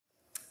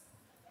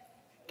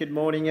Good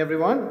morning,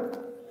 everyone.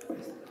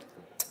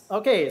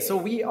 Okay, so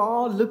we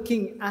are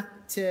looking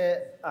at,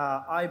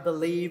 I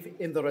believe,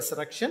 in the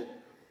resurrection.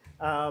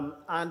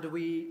 And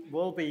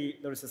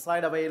there is a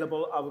slide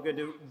available, we're going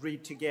to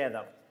read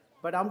together.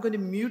 But I'm going to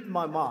mute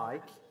my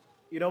mic.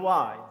 You know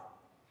why?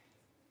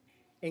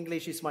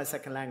 English is my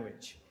second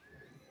language.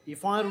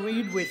 If I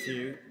read with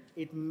you,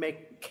 it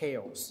makes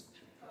chaos.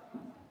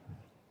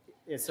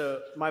 Yeah,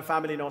 so my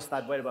family knows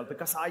that very well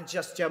because I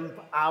just jump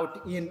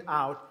out, in,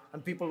 out,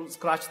 and people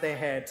scratch their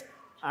head.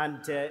 And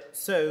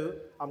so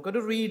I'm going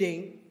to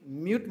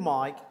mute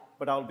mic,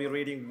 but I'll be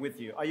reading with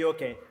you. Are you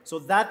okay? So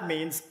that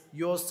means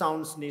your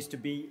sounds needs to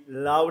be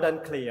loud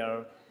and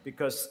clear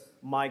because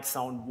mic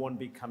sound won't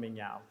be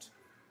coming out.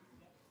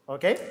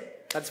 Okay?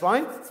 That's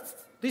fine?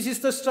 This is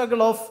the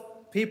struggle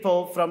of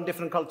people from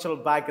different cultural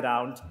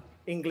background.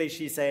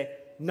 English is a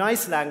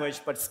nice language,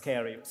 but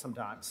scary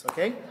sometimes.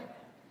 Okay?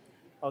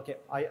 Okay,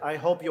 I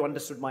hope you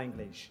understood my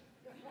English.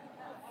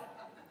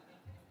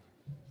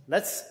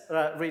 Let's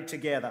read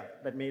together.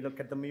 Let me look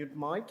at the mute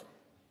mic.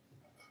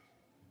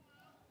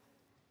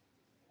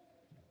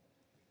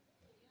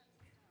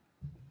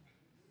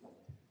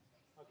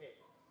 Okay.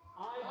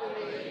 I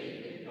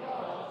believe in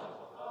God,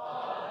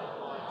 Father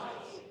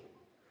Almighty,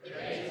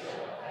 creator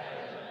of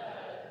heaven and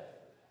earth.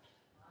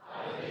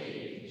 I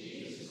believe in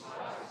Jesus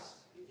Christ,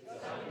 His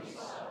only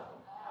Son,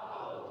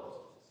 our Lord,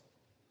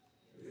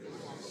 who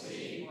was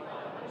conceived by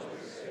the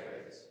Holy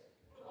Spirit,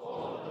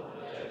 born of the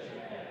Virgin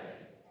Mary,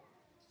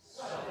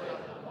 suffered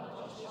under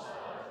Pontius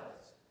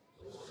Pilate,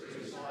 was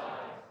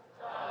crucified,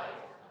 died,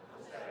 and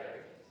was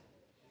buried.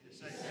 He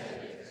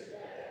descended to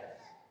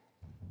death.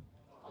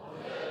 On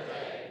the third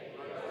day, he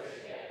rose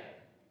again.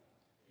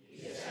 He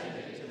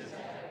ascended into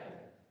heaven.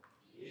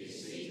 He is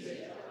seated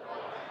at the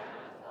right hand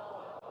of the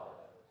Father.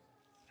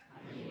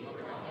 And he will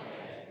come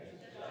again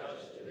to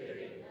judge the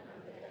living and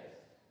the dead.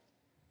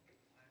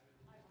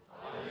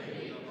 I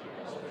believe in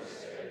the Holy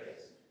Spirit,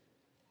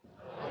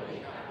 the Holy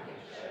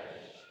Catholic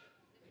Church,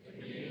 the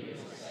communion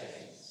of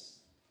saints,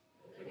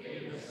 the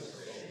forgiveness of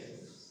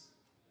sins,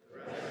 the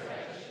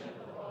resurrection of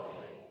the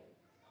body,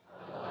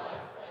 and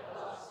life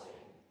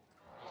everlasting.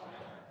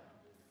 Amen.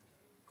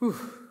 Whew.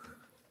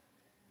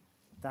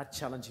 That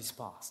challenge is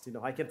passed.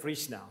 I can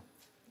preach now.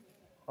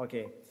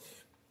 Okay.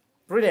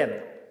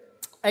 Brilliant.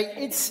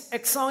 It's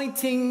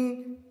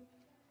exciting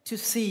to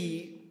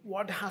see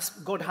what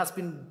God has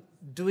been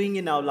doing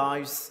in our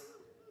lives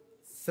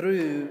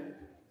through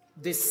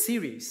this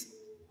series.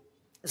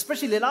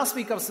 Especially last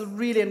week, I was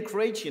really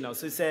encouraged,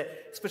 So it's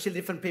especially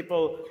different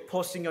people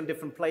posting on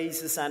different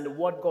places and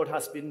what God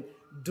has been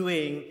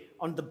doing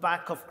on the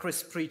back of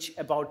Chris preach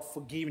about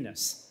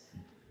forgiveness.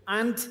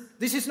 And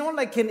this is not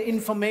like an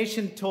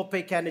information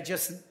topic and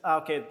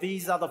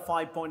these are the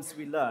 5 points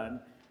we learn.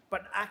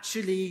 But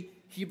actually,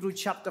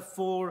 Hebrews chapter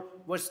 4,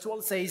 verse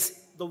 12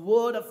 says, the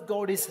word of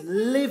God is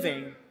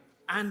living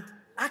and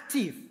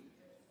active.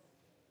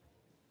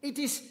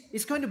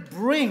 It's going to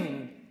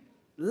bring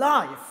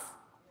life,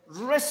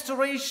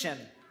 restoration,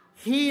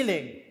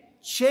 healing,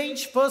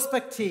 change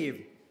perspective,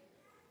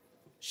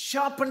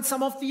 sharpen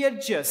some of the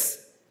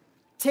edges,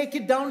 take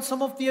it down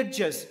some of the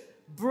edges,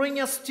 bring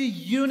us to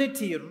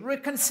unity,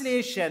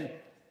 reconciliation,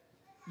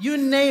 you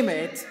name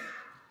it.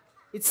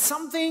 It's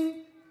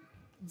something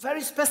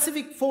very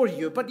specific for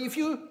you. But if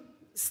you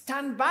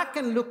stand back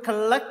and look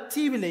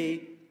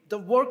collectively, the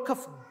work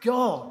of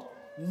God,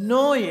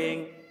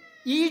 knowing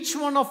each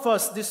one of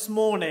us this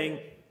morning,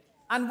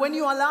 and when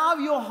you allow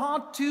your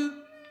heart to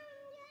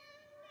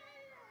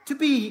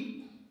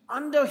be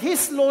under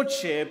His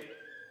Lordship,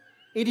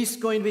 it is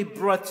going to be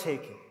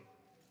breathtaking.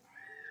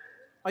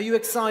 Are you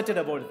excited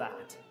about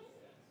that?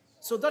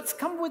 So that's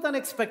come with an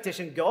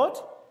expectation. God,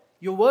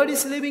 your word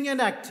is living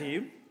and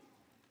active,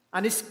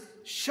 and it's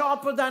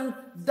sharper than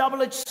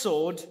double-edged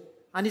sword,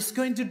 and it's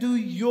going to do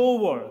your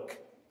work.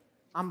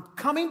 I'm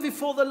coming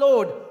before the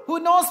Lord who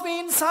knows me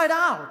inside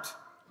out.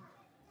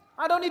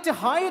 I don't need to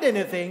hide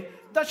anything.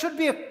 That should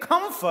be a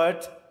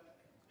comfort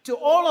to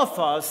all of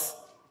us.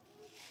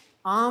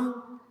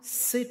 I'm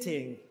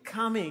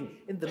coming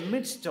in the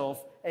midst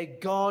of a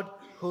God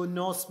who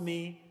knows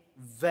me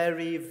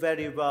very,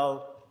 very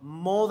well,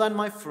 more than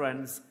my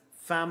friends,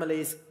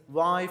 families,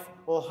 wife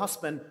or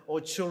husband or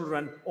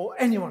children or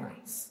anyone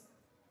else.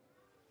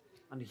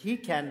 And He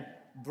can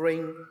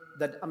bring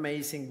that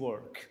amazing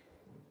work.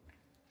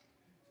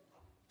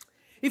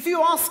 If you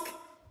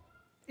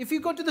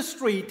go to the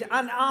street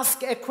and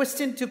ask a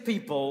question to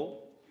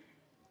people,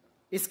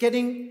 it's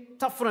getting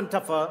tougher and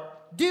tougher.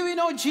 Do you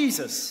know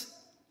Jesus?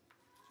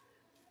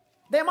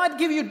 They might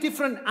give you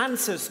different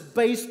answers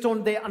based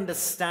on their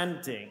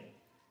understanding.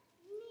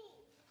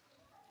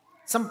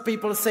 Some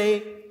people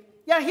say,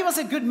 yeah, he was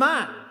a good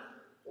man.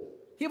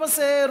 He was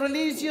a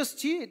religious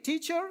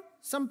teacher.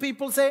 Some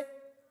people say,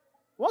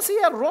 was he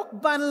a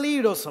rock band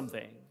lead or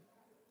something?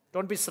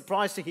 Don't be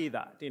surprised to hear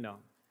that,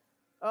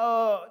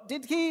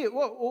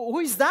 who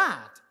is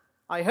that?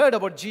 I heard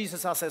about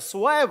Jesus as a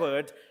swear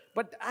word,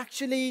 but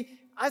actually,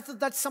 I thought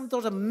that's some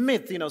sort of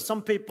myth.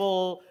 Some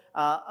people,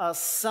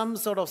 some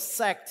sort of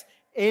sect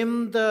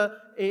in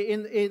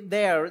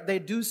there, they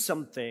do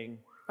something.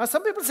 Now,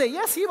 some people say,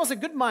 yes, he was a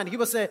good man. He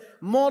was a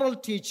moral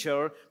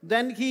teacher.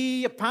 Then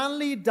he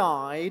apparently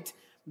died.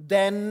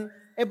 Then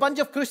a bunch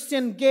of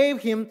Christians gave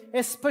him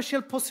a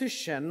special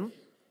position.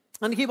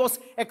 And he was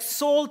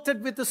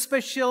exalted with a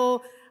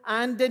special,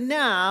 and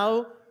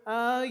now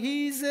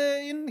he's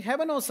in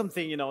heaven or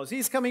something,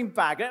 He's coming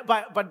back.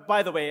 But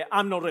by the way,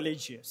 I'm not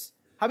religious.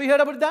 Have you heard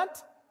about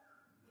that?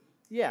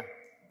 Yeah.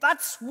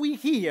 That's we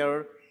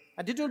hear,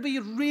 and it will be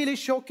really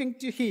shocking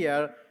to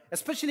hear,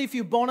 especially if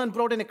you're born and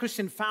brought in a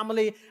Christian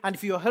family, and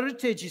if your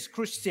heritage is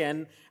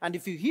Christian, and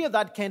if you hear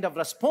that kind of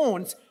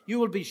response, you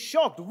will be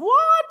shocked.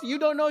 What? You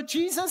don't know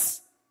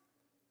Jesus?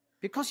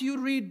 Because you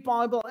read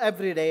Bible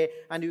every day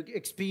and you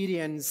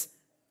experience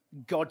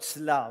God's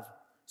love.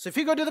 So if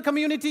you go to the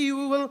community,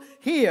 you will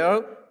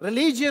hear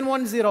Religion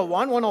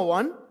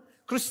 101,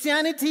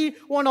 Christianity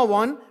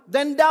 101,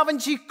 then Da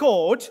Vinci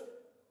Code,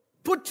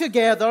 put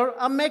together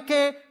and make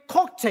a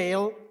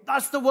cocktail.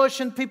 That's the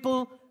version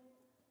people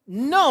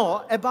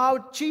know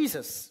about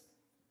Jesus.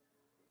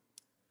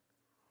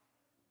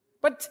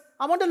 But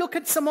I want to look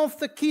at some of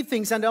the key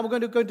things, and I'm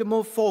going to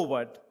move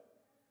forward.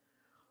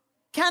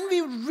 Can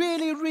we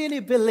really, really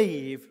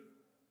believe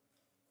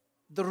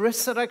the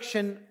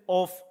resurrection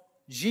of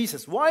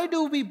Jesus? Why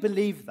do we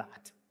believe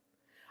that?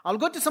 I'll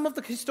go to some of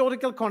the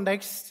historical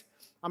context.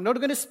 I'm not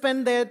going to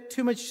spend there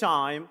too much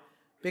time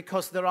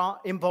because there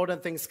are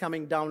important things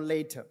coming down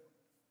later.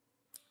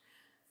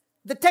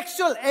 The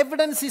textual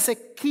evidence is a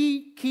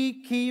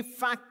key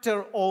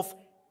factor of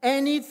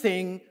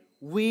anything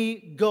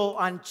we go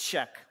and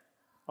check.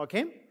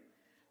 Okay?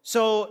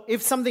 So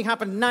if something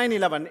happened,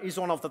 9/11 is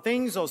one of the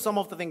things, or some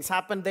of the things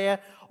happened there,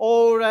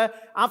 or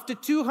after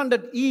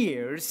 200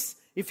 years,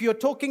 if you're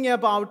talking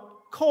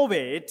about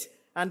COVID,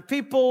 and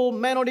people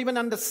may not even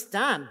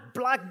understand,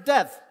 Black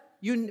Death,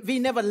 we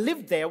never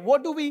lived there,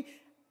 what do we,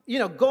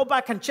 go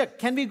back and check?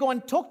 Can we go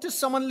and talk to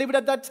someone lived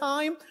at that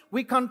time?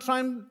 We can't try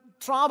and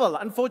travel.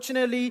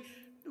 Unfortunately,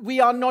 we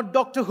are not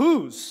Doctor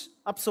Who's.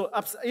 So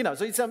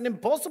it's an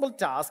impossible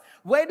task.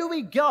 Where do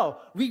we go?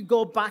 We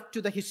go back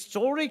to the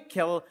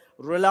historical,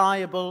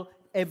 reliable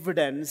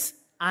evidence,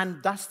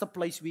 and that's the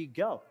place we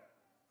go.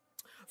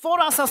 For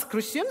us as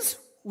Christians,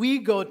 we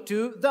go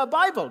to the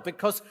Bible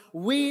because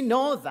we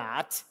know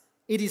that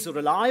it is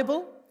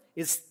reliable,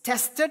 it's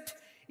tested,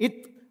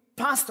 it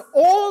passed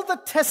all the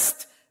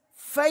tests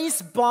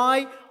faced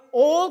by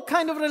all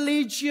kind of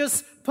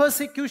religious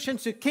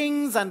persecutions to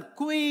kings and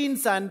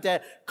queens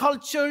and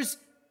cultures.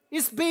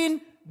 It's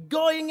been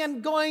going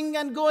and going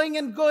and going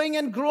and going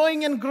and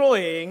growing and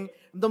growing.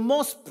 The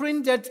most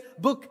printed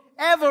book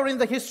ever in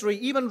the history,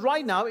 even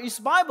right now, is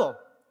Bible.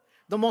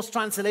 The most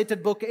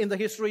translated book in the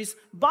history is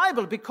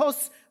Bible,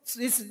 because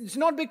it's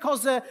not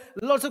because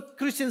lots of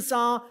Christians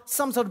are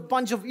some sort of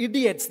bunch of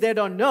idiots. They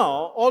don't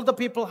know. All the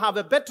people have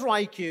a better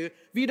IQ.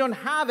 We don't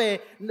have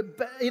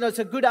it's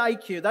a good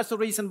IQ. That's the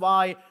reason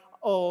why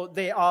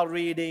they are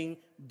reading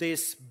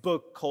this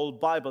book called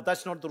Bible.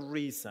 That's not the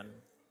reason.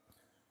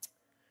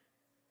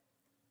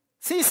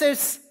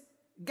 Caesar's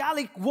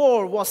Gallic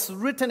War was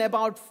written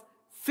about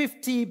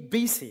 50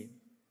 BC.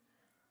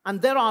 And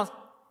there are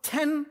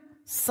 10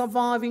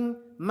 surviving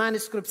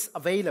manuscripts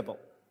available.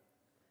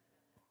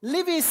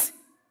 Livy's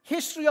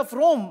History of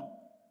Rome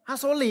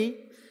has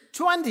only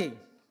 20.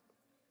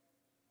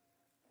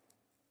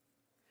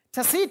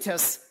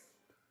 Tacitus'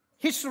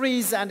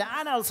 Histories and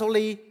Annals,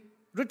 only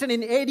written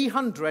in AD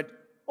 100,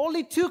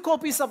 only 2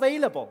 copies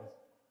available.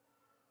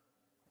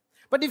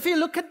 But if you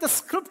look at the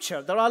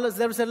scripture, there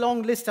is a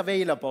long list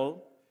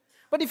available.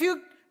 But if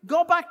you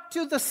go back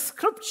to the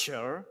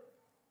scripture,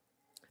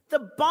 the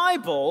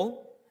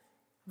Bible,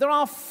 there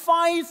are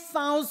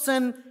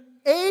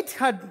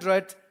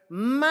 5,800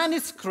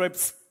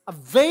 manuscripts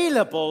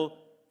available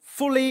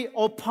fully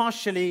or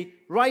partially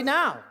right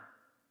now.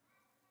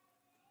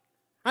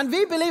 And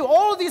we believe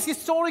all these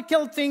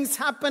historical things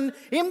happen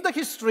in the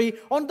history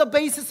on the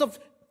basis of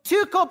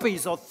 2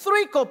 copies or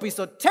 3 copies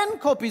or 10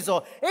 copies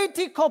or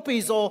 80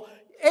 copies or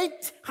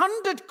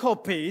 800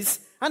 copies,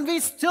 and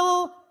we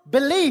still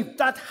believe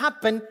that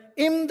happened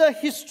in the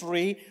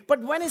history.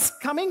 But when it's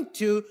coming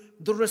to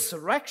the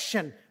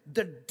resurrection,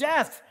 the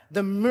death,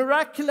 the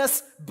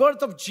miraculous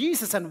birth of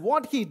Jesus and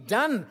what he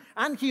done,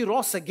 and he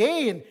rose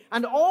again,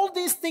 and all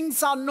these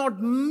things are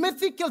not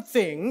mythical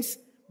things.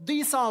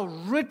 These are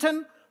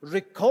written,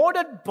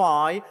 recorded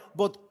by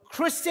both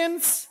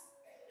Christians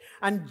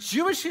and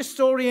Jewish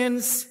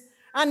historians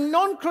and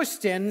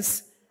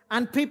non-Christians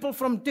and people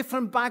from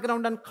different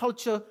background and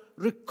culture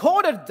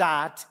recorded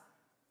that.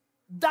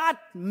 That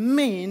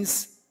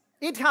means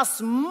it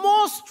has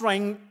more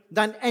strength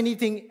than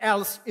anything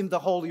else in the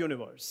whole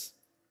universe.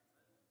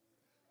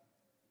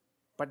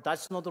 But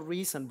that's not the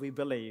reason we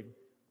believe.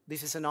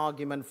 This is an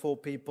argument for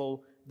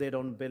people, they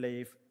don't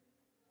believe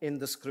in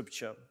the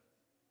scripture.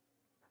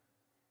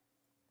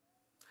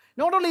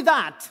 Not only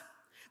that,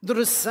 the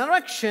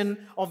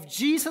resurrection of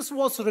Jesus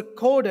was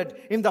recorded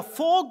in the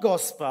 4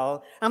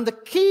 Gospels, and the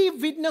key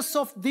witness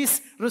of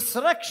this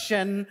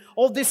resurrection,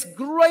 of this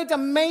great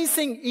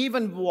amazing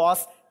event,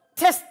 was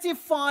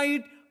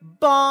testified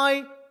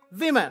by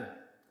women.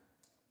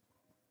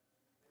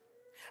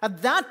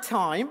 At that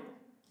time,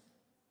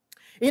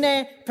 in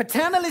a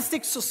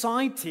paternalistic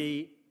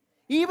society,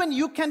 even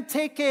you can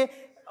take a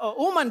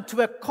woman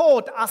to a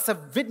court as a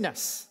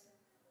witness.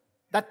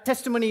 That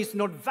testimony is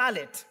not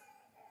valid.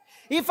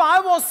 If I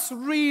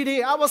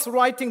was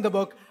writing the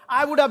book,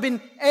 I would have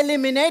been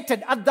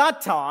eliminated at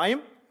that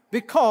time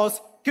because,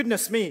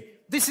 goodness me,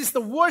 this is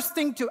the worst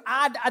thing to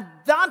add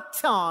at that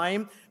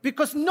time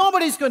because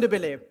nobody's going to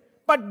believe.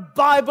 But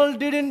Bible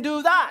didn't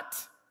do that.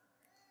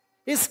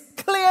 It's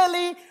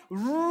clearly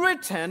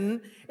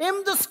written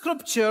in the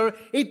scripture.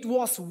 It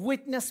was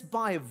witnessed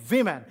by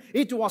women.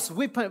 It was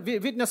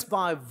witnessed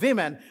by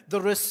women.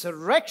 The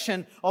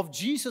resurrection of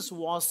Jesus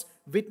was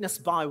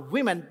witnessed by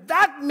women.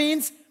 That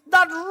means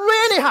that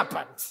really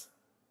happened.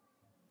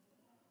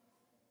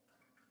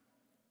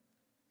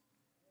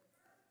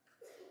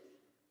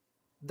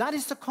 That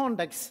is the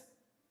context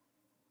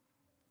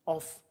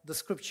of the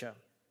scripture.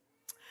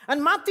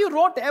 And Matthew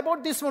wrote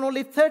about this one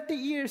only 30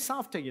 years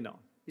after,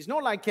 It's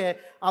not like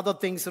other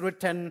things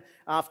written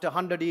after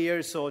 100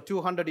 years or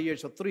 200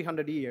 years or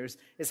 300 years.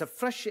 It's a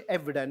fresh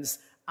evidence.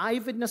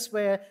 Eyewitnesses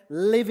were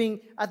living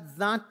at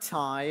that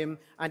time,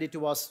 and it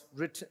was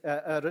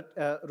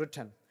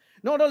written.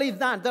 Not only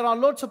that, there are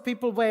lots of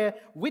people who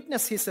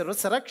witnessed his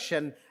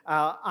resurrection,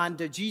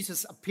 and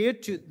Jesus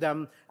appeared to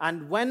them.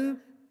 And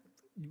when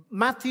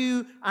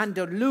Matthew and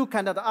Luke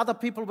and the other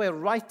people were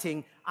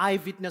writing,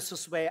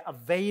 eyewitnesses were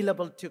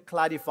available to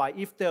clarify.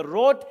 If they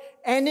wrote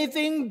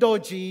anything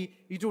dodgy,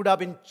 it would have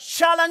been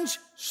challenged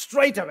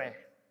straight away.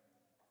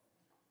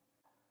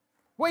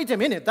 Wait a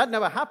minute, that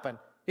never happened.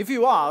 If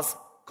you ask,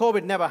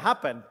 COVID never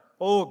happened.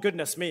 Oh,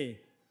 goodness me,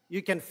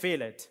 you can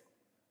feel it.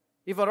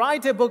 If I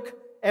write a book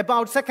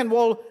about Second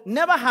World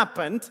never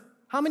happened,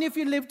 how many of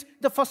you lived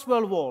the First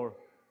World War?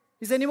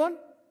 Is anyone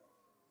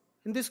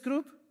in this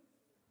group?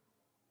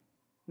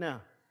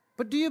 No.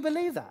 But do you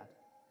believe that?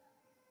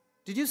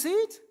 Did you see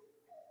it?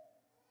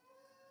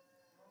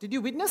 Did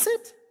you witness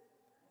it?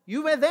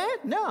 You were there?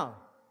 No.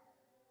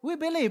 We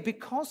believe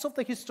because of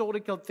the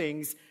historical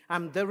things,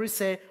 and there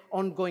is an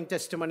ongoing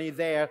testimony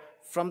there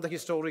from the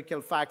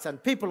historical facts,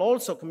 and people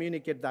also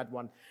communicate that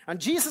one. And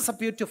Jesus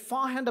appeared to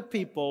 500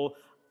 people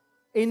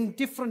in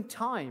different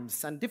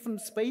times and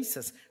different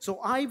spaces. So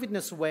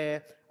eyewitnesses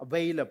were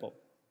available.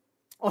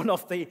 One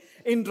of the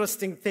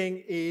interesting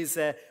thing is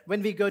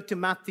when we go to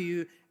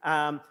Matthew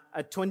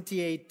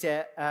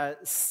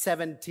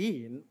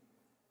 28:17,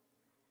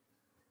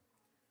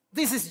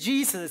 this is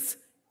Jesus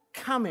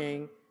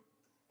coming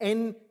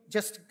and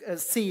just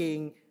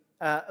seeing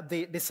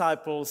the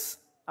disciples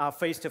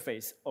face to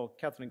face. Oh,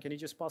 Catherine, can you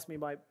just pass me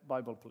my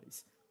Bible,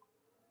 please?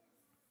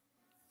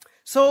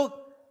 So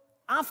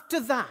after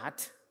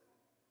that,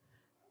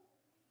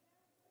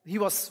 he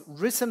was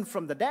risen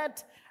from the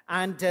dead,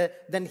 and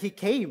then he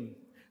came.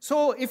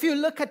 So if you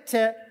look at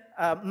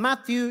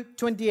Matthew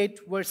 28,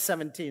 verse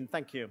 17,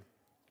 thank you.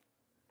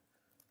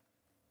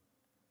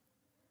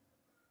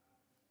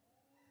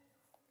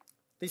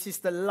 This is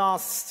the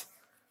last.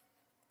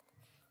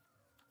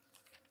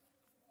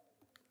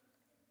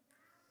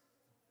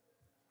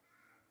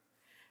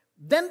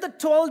 Then the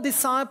 12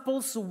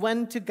 disciples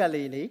went to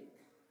Galilee,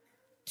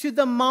 to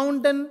the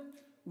mountain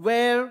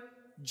where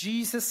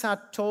Jesus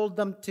had told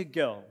them to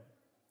go.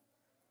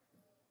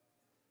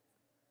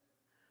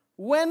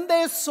 When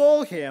they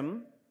saw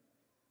him,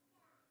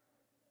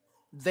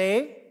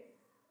 they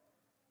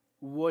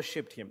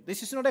worshipped him.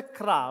 This is not a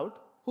crowd.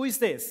 Who is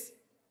this?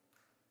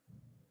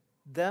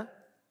 The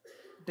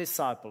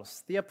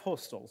disciples, the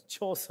apostles,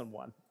 chosen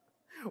one.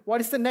 What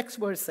is the next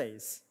verse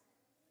says?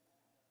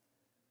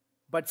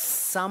 But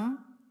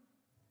some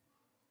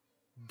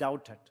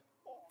doubted.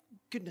 Oh,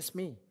 goodness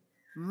me.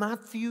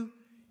 Matthew,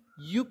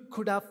 you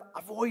could have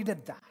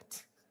avoided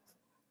that.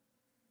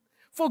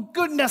 For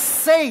goodness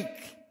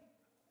sake.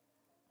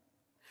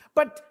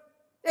 But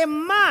a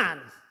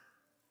man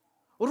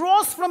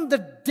rose from the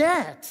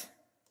dead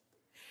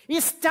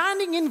is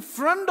standing in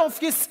front of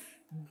his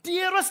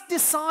dearest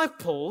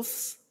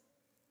disciples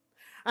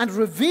and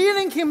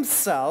revealing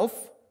himself.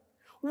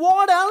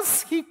 What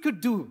else he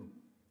could do?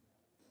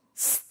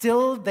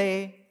 Still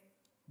they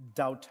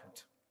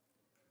doubted.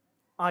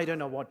 I don't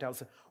know what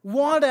else.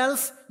 What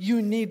else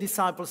you need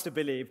disciples to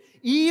believe?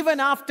 Even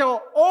after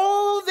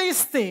all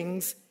these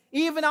things,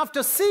 even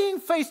after seeing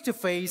face to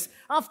face,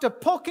 after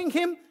poking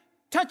him,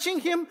 touching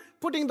him,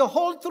 putting the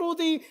hole through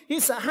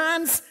his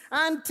hands,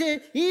 and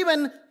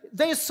even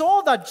they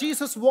saw that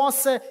Jesus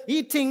was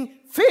eating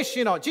fish.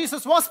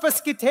 Jesus was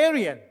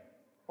pescatarian.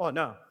 Oh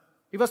no,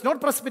 he was not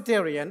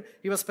Presbyterian,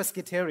 he was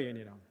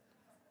pescatarian,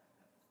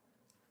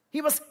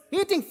 He was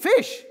eating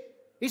fish.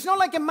 It's not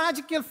like a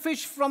magical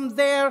fish from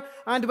there,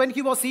 and when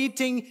he was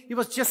eating, he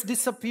was just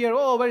disappear.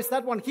 Oh, where is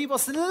that one? He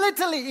was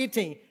literally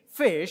eating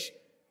fish.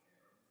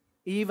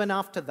 Even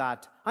after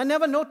that, I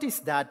never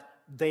noticed that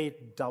they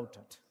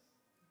doubted.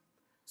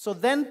 So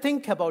then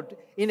think about,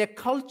 in a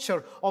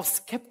culture of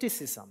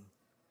skepticism,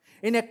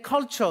 In a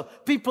culture,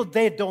 people,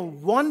 they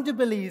don't want to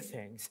believe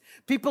things.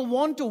 People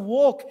want to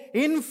walk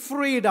in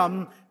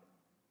freedom.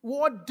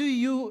 What do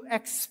you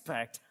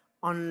expect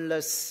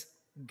unless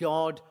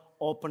God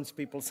opens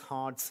people's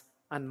hearts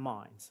and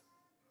minds?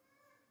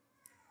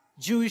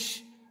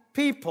 Jews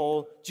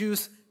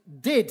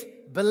did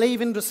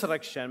believe in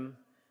resurrection.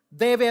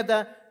 They were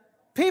the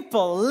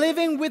people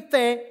living with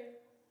the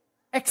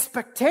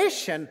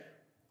expectation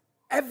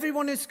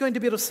everyone is going to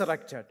be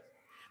resurrected.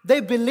 They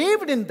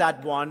believed in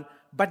that one,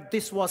 but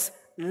this was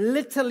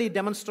literally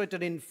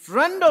demonstrated in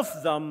front of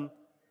them.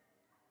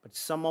 But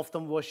some of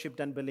them worshipped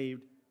and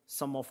believed,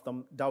 some of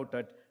them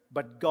doubted.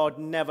 But God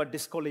never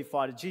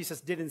disqualified.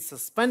 Jesus didn't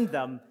suspend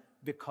them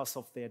because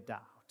of their doubt.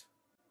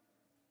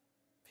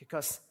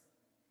 Because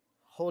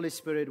Holy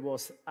Spirit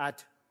was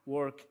at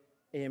work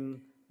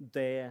in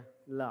their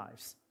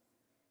lives.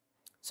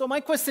 So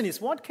my question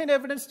is, what kind of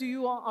evidence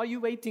are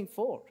you waiting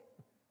for?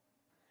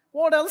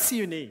 What else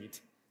you need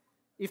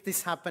if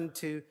this happened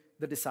to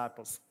the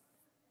disciples?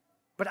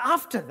 But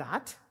after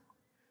that,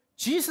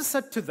 Jesus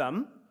said to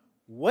them,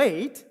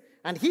 wait,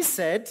 and he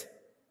said,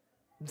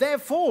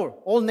 therefore,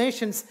 all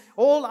nations,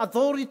 all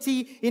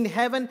authority in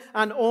heaven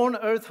and on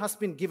earth has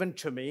been given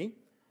to me.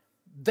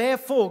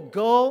 Therefore,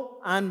 go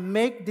and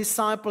make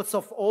disciples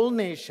of all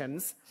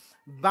nations,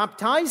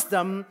 baptize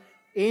them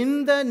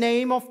in the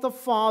name of the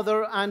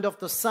Father and of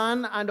the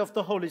Son and of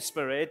the Holy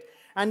Spirit,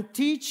 and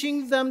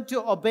teaching them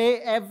to obey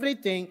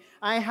everything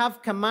I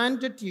have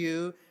commanded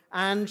you,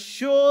 and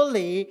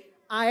surely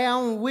I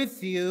am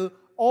with you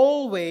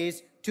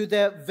always to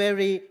the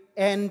very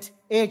end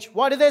age.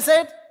 What did they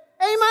say?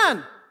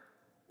 Amen.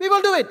 We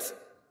will do it.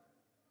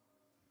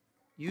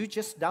 You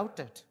just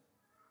doubted.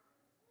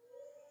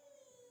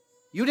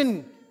 You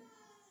didn't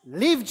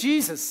leave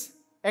Jesus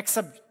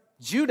except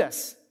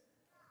Judas.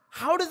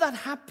 How did that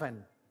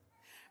happen?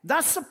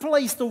 That's the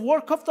place, the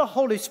work of the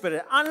Holy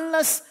Spirit.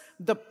 Unless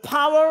the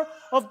power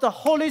of the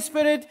Holy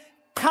Spirit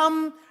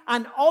come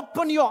and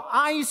open your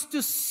eyes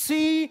to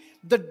see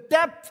the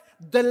depth,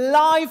 the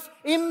life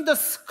in the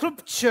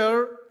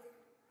Scripture,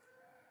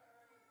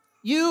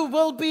 you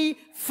will be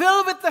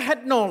filled with the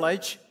head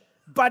knowledge,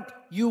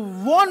 but you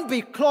won't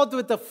be clothed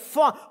with the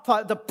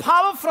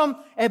power from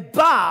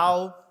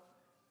above.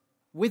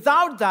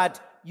 Without that,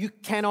 you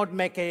cannot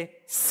make a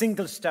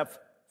single step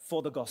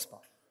for the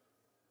gospel.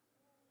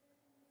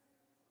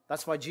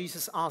 That's why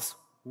Jesus asked,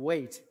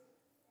 wait.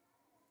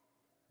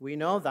 We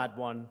know that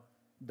one.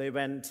 They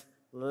went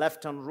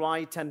left and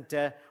right and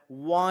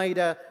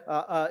wide,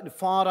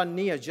 far and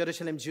near,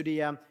 Jerusalem,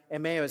 Judea,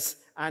 Emmaus,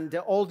 and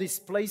all these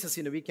places,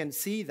 we can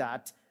see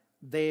that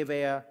they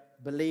were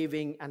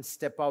believing and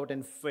step out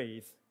in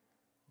faith.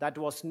 That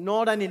was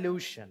not an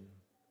illusion.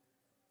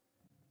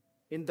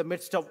 In the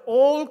midst of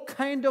all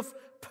kind of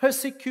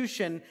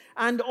persecution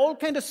and all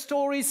kind of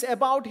stories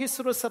about his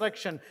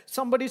resurrection,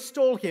 somebody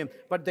stole him,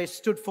 but they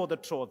stood for the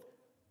truth.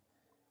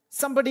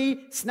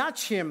 Somebody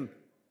snatched him,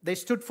 they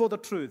stood for the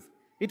truth.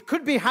 It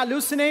could be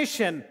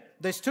hallucination.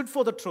 They stood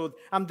for the truth,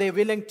 and they're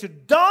willing to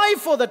die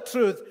for the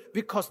truth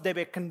because they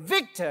were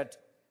convicted.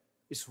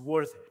 It's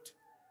worth it.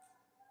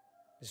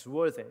 It's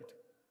worth it.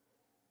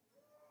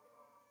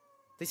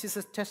 This is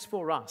a test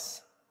for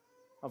us.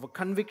 Our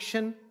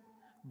conviction,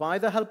 by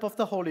the help of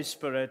the Holy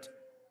Spirit,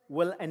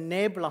 will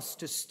enable us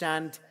to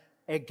stand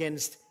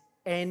against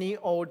any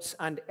odds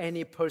and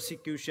any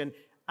persecution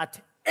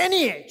at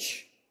any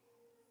age.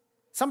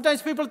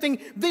 Sometimes people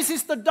think this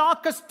is the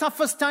darkest,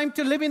 toughest time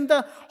to live in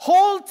the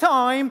whole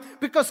time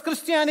because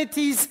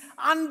Christianity is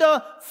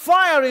under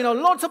fire,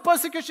 lots of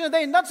persecution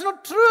there. And that's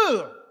not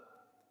true.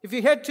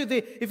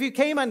 If you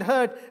came and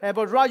heard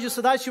about Raju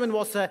Sadashivan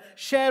was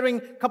sharing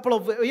a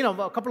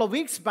couple of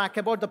weeks back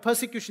about the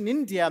persecution in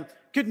India,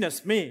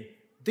 goodness me,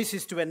 this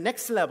is to a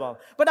next level.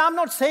 But I'm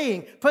not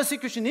saying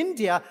persecution in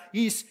India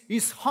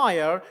is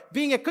higher.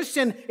 Being a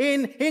Christian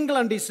in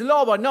England is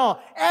lower. No,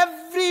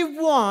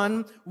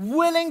 everyone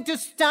willing to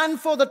stand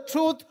for the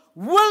truth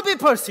will be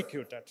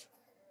persecuted.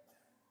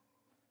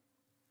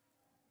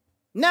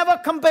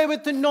 Never compare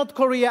with the North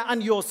Korea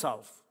and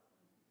yourself.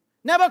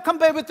 Never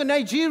compare with the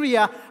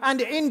Nigeria and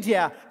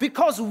India.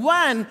 Because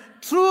when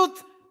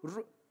truth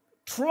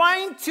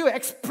trying to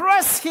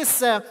express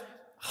his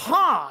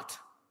heart,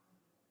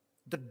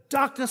 the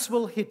darkness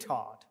will hit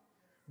hard.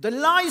 The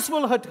lies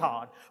will hit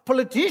hard.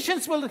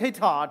 Politicians will hit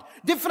hard.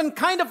 Different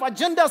kind of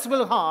agendas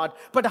will hard.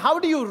 But how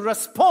do you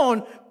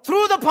respond?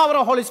 Through the power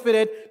of Holy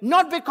Spirit,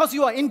 not because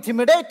you are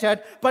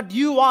intimidated, but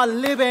you are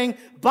living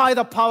by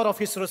the power of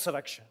His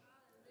resurrection.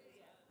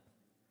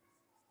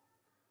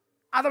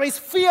 Otherwise,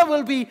 fear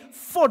will be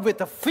fought with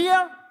the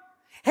fear.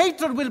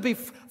 Hatred will be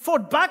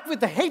fought back with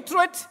the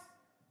hatred.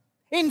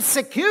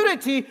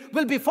 Insecurity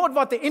will be fought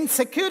with the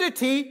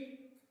insecurity.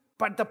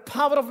 But the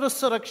power of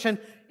resurrection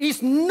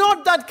is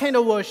not that kind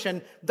of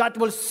version that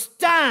will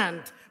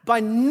stand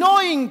by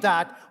knowing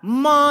that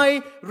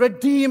my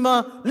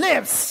Redeemer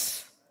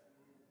lives.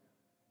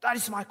 That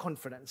is my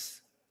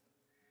confidence.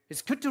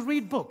 It's good to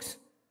read books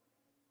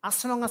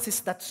as long as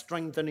it's that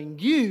strengthening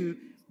you,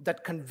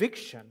 that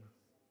conviction.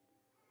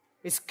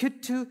 It's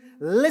good to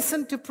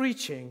listen to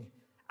preaching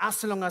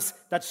as long as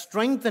that's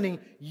strengthening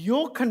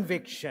your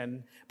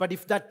conviction. But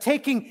if that's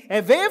taking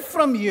away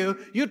from you,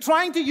 you're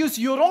trying to use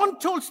your own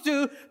tools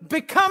to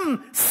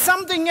become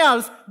something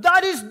else,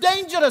 that is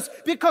dangerous,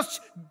 because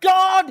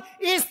God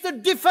is the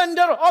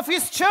defender of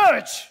His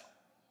church.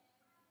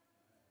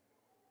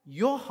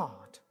 Your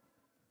heart,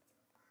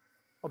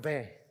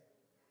 obey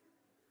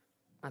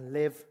and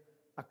live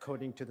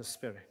according to the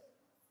Spirit.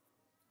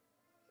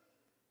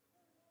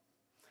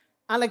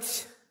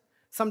 Alex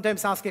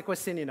sometimes asks a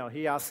question,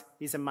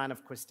 he's a man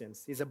of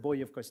questions. He's a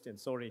boy of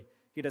questions. Sorry,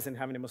 he doesn't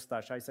have any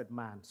mustache. I said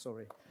man,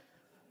 sorry.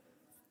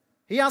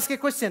 He asked a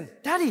question,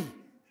 Daddy,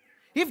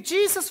 if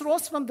Jesus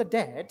rose from the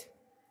dead,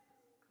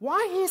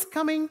 why he is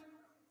coming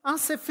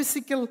as a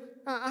physical,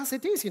 as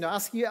it is,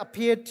 as he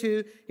appeared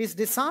to his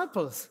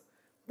disciples?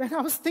 Then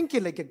I was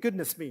thinking,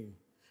 goodness me,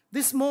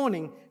 this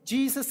morning,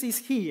 Jesus is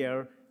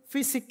here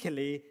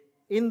physically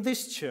in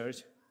this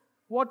church.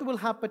 What will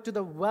happen to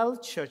the Well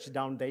Church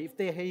down there if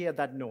they hear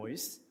that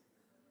noise?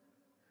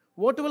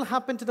 What will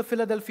happen to the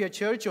Philadelphia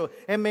Church or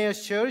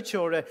Emmaus Church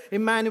or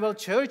Emmanuel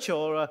Church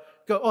or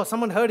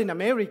someone heard in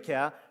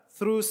America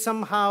through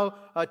somehow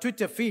a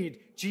Twitter feed,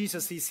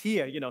 Jesus is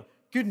here,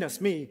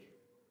 goodness me.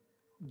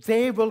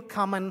 They will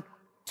come and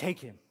take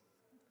him.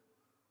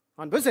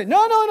 And we say,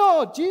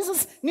 no,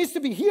 Jesus needs to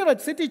be here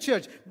at City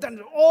Church.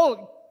 Then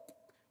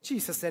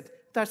Jesus said,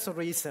 that's the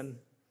reason.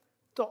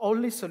 The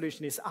only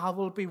solution is I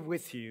will be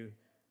with you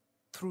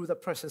through the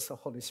presence of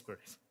Holy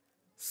Spirit.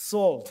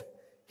 Sold.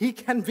 He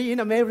can be in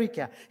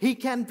America. He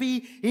can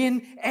be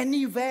in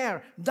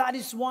anywhere. That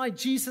is why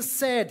Jesus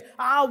said,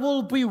 I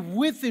will be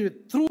with you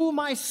through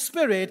my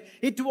Spirit.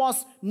 It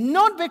was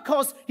not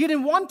because he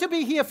didn't want to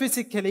be here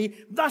physically.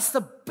 That's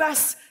the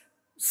best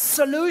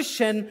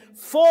solution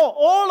for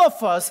all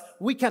of us.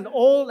 We can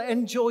all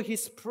enjoy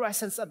his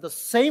presence at the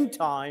same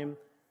time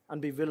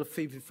and be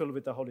filled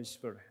with the Holy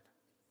Spirit.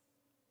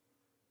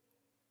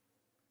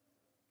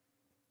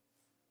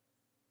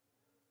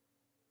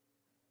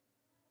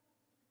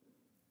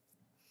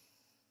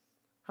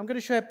 I'm going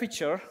to show a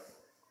picture.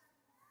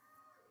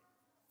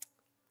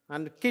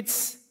 And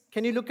kids,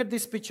 can you look at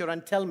this picture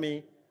and tell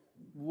me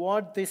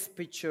what this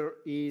picture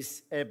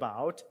is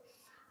about?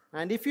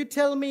 And if you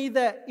tell me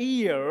the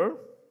year,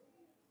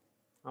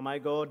 I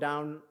might go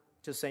down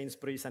to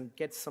Sainsbury's and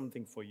get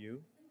something for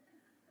you.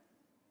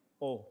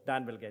 Oh,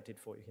 Dan will get it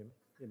for him.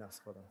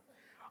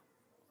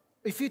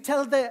 If you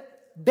tell the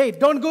date,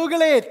 don't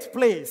Google it,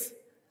 please.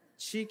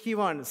 Cheeky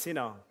ones,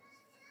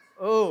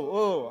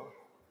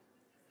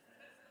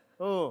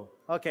 Oh,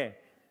 okay.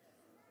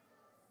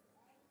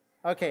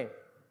 Okay.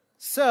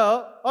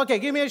 So,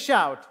 give me a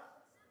shout.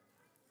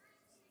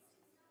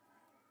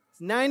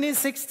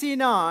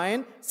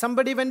 1969,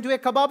 somebody went to a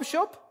kebab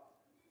shop?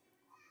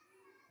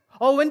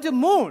 Oh, went to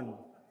moon.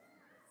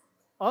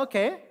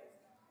 Okay,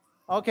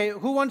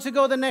 who wants to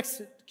go the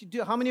next?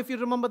 How many of you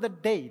remember the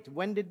date?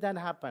 When did that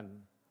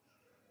happen?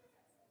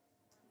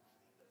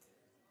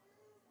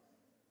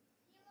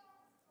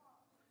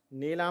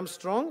 Neil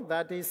Armstrong,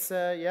 that is,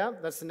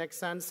 that's the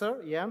next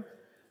answer, yeah.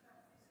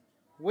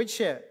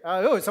 Which year?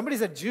 Somebody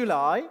said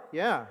July,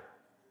 yeah.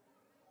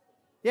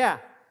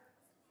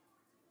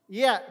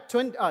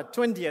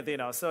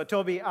 20th, so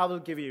Toby, I will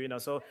give you,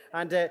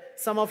 and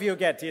some of you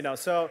get,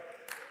 so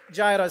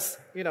Jairus,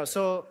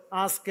 so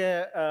ask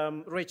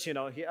Rich,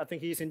 I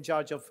think he's in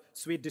charge of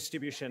sweet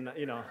distribution,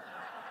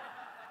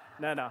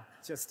 No,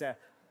 just,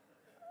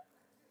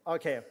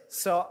 okay,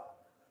 so,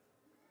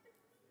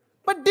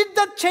 but did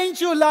that change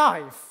your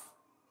life?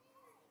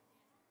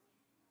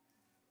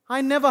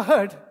 I never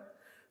heard.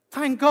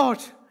 Thank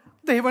God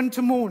they went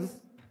to moon.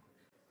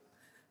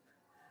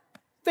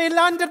 They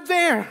landed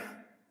there.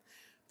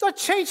 That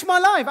changed my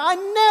life. I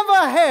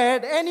never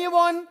heard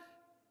anyone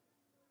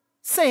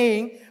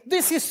saying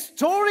this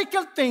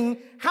historical thing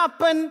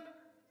happened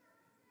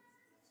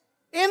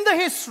in the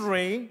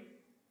history,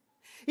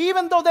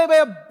 even though they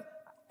were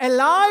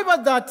alive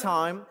at that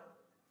time,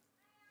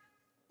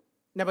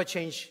 never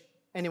changed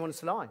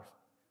anyone's life.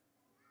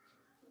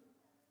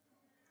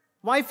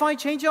 Wi-Fi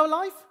change our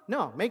life?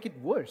 No, make it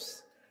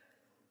worse.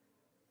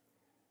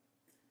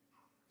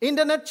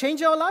 Internet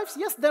change our lives?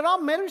 Yes, there are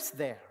merits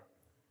there.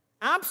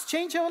 Apps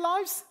change our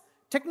lives.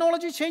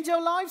 Technology change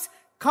our lives.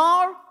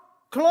 Car,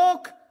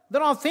 clock,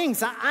 there are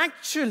things that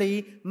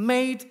actually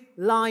made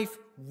life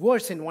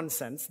worse in one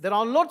sense. There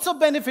are lots of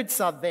benefits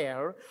out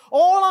there.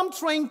 All I'm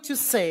trying to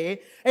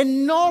say, a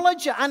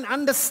knowledge and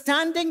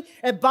understanding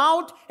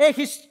about a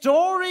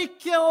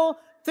historical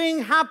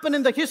thing happen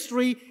in the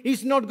history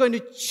is not going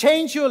to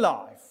change your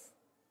life.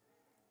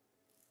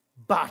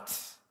 But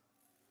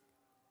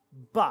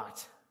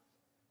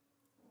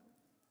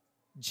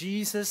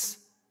Jesus'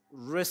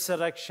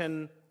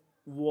 resurrection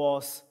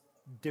was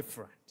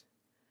different.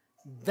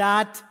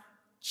 That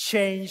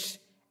changed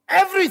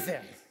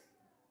everything.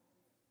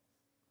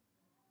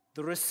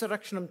 The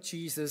resurrection of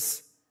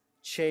Jesus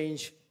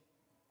changed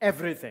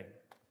everything.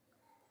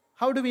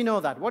 How do we know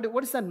that? What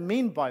does that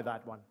mean by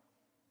that one?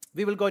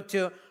 We will go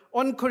to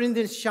 1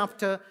 Corinthians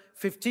chapter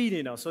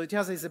 15, So it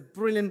is a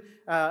brilliant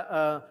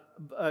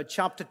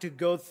chapter to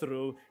go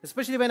through,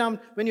 especially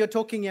when you're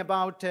talking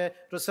about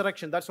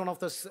resurrection. That's one of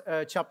those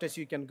chapters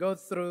you can go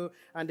through.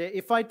 And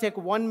if I take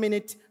 1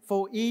 minute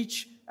for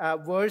each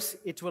verse,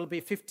 it will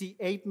be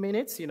 58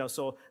 minutes.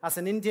 So as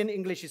an Indian,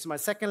 English is my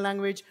second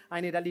language.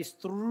 I need at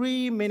least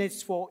 3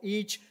 minutes for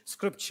each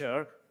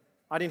scripture.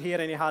 I didn't hear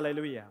any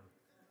hallelujah.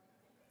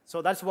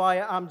 So that's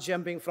why I'm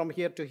jumping from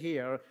here to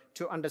here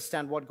to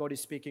understand what God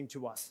is speaking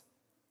to us.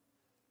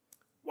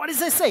 What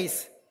does it say?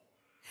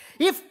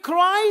 If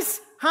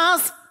Christ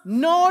has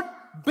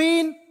not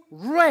been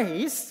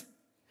raised,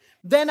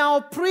 then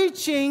our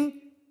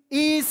preaching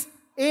is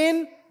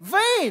in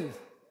vain.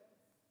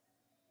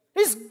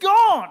 It's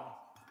gone.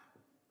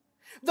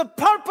 The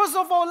purpose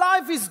of our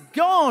life is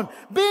gone.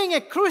 Being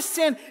a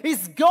Christian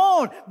is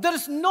gone. There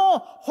is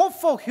no hope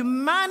for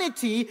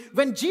humanity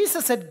when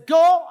Jesus said,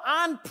 go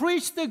and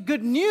preach the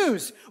good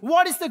news.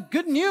 What is the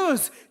good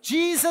news?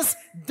 Jesus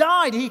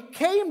died. He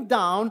came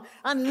down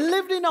and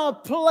lived in our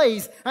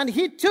place, and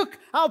He took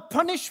our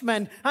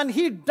punishment, and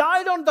He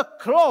died on the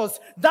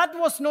cross. That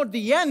was not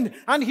the end.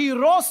 And He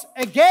rose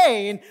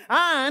again,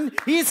 and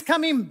He is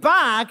coming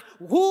back.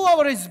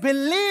 Whoever is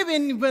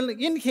believing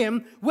in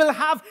Him will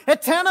have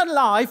eternal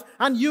life,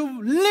 and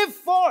you live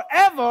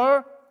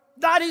forever.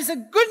 That is a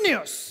good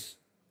news.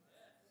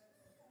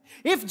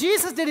 If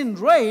Jesus didn't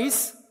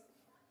raise,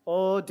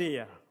 oh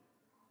dear,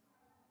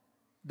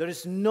 there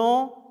is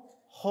no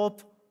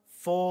hope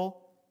for,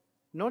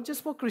 not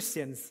just for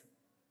Christians,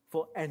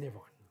 for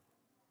anyone.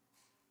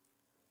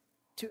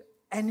 To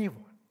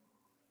anyone.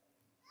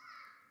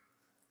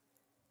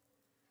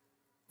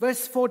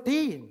 Verse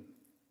 14.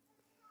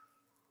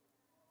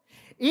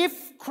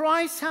 If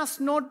Christ has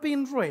not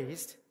been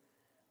raised,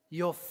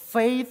 your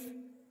faith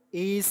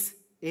is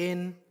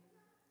in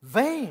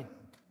vain.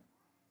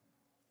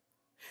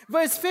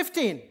 Verse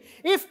 15.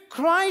 If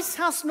Christ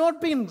has not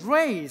been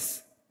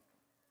raised,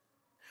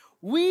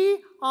 we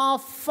are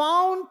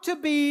found to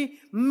be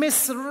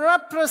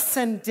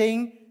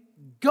misrepresenting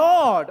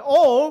God,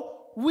 or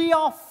we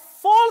are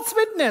false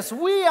witness.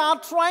 We are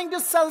trying to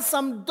sell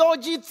some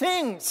dodgy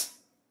things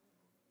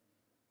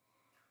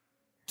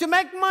to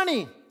make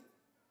money,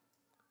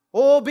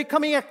 or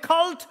becoming a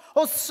cult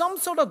or some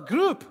sort of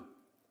group.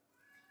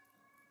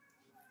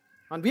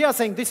 And we are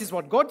saying this is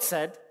what God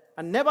said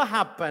and never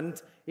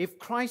happened. If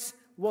Christ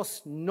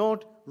was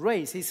not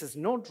raised, He says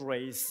not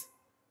raised,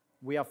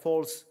 we are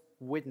false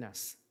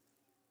witness.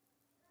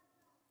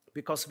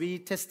 Because we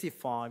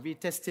testify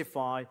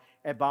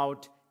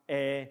about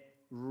a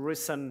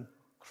risen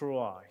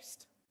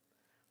Christ.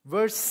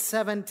 Verse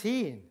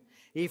 17,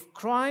 if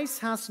Christ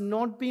has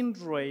not been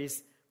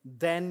raised,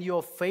 then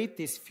your faith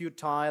is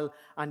futile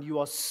and you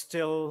are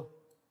still,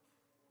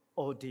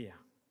 oh dear.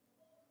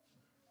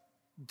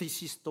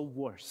 This is the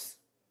worst.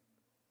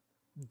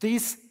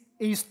 This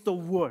is the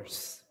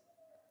worst.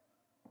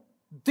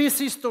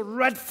 This is the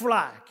red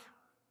flag.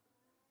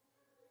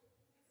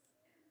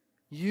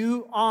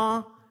 You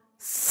are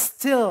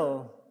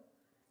still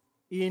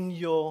in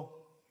your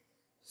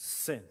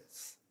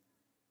sins.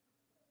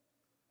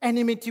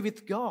 Enmity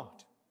with God.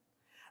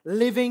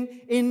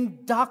 Living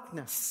in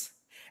darkness.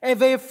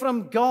 Away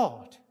from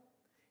God.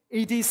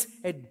 It is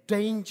a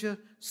danger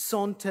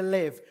zone to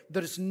live.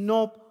 There is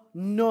no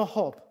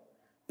hope.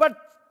 But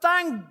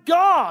thank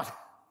God,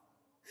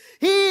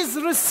 He is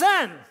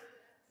risen.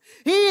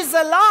 He is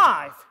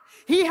alive.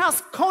 He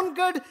has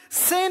conquered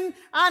sin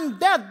and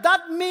death.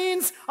 That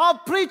means our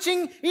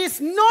preaching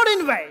is not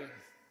in vain.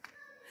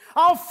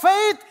 Our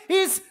faith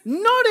is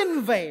not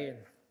in vain.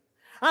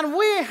 And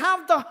we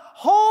have the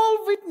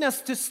whole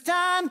witness to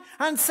stand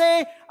and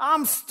say,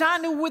 I'm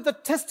standing with the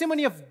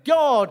testimony of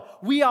God.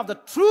 We are the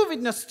true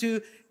witness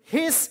to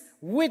His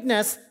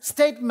witness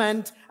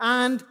statement,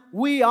 and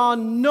we are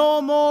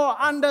no more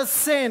under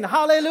sin.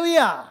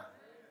 Hallelujah.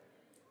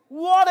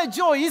 What a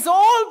joy. It's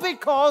all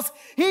because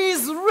He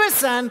is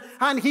risen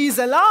and He is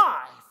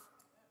alive.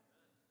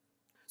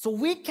 So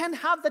we can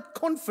have that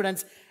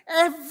confidence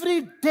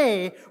every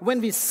day when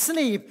we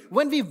sleep,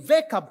 when we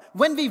wake up,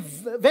 when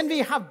we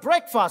have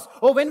breakfast,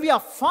 or when we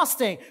are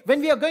fasting, when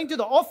we are going to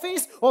the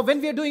office, or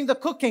when we are doing the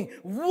cooking.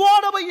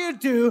 Whatever you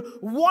do,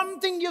 one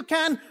thing you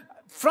can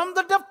from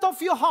the depth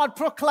of your heart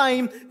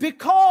proclaim,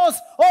 because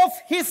of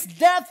His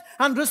death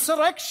and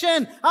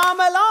resurrection, I'm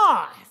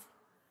alive.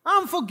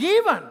 I'm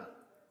forgiven.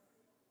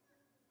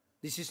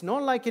 This is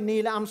not like a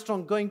Neil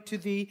Armstrong going to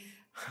the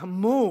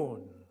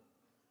moon.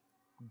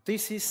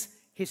 This is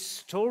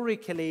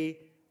historically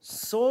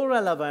so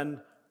relevant.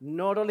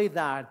 Not only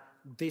that,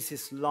 this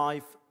is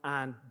life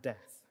and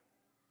death.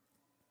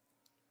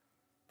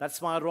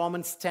 That's why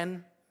Romans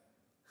 10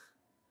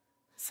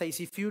 says,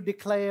 if you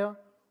declare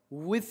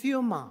with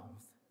your mouth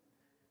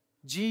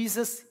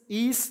Jesus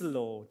is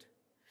Lord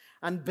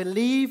and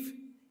believe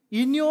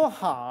in your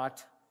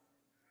heart,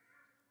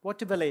 what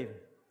to believe?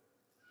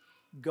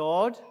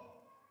 God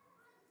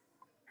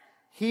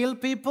heal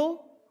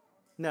people?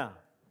 No.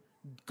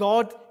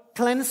 God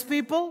cleanse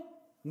people?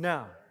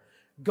 No.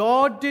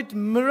 God did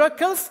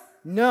miracles?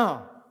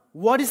 No.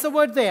 What is the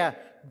word there?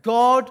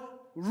 God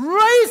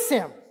raised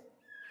him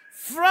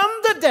from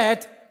the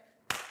dead.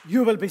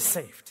 You will be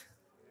saved.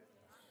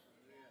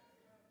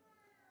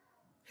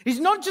 It's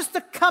not just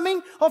the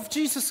coming of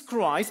Jesus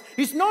Christ.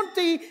 It's not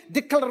the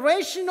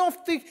declaration of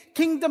the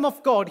kingdom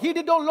of God. He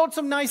did lots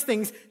of nice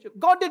things.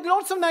 God did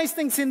lots of nice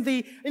things in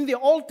the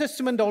Old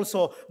Testament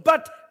also.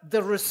 But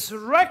the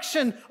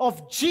resurrection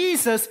of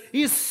Jesus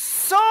is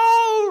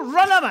so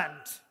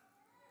relevant.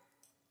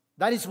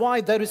 That is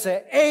why there is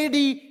a AD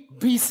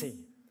BC.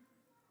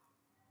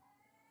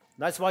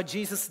 That's why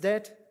Jesus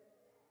said,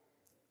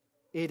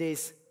 it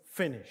is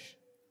finished.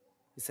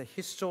 It's a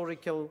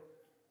historical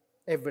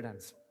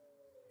evidence.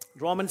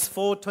 Romans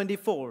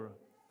 4:24.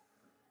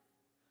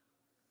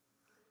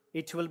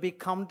 It will be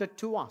counted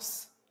to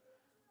us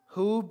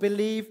who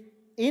believe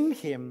in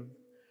him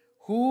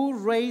who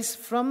raised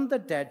from the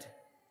dead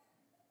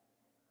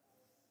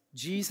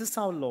Jesus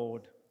our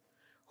Lord,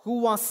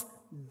 who was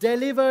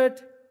delivered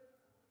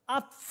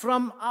up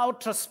from our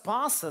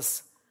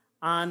trespasses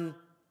and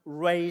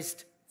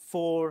raised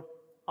for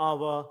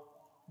our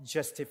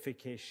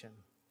justification.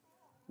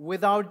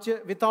 Without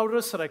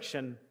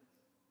resurrection,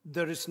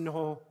 there is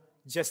no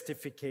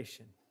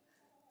justification.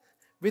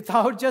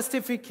 Without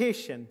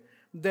justification,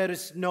 there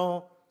is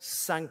no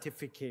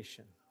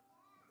sanctification.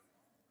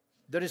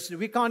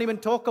 We can't even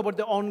talk about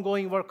the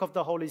ongoing work of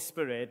the Holy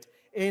Spirit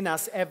in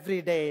us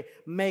every day,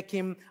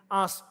 making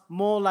us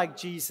more like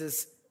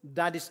Jesus.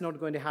 That is not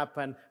going to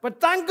happen.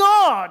 But thank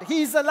God,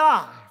 he is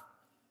alive.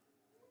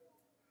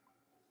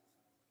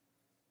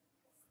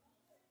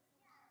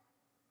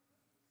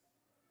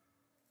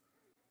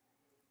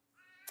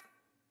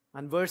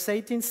 And verse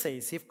 18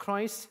 says, if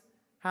Christ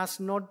has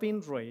not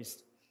been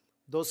raised,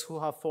 those who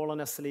have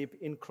fallen asleep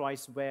in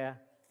Christ will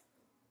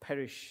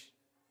perish.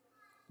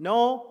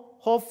 No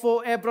hope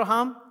for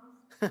Abraham,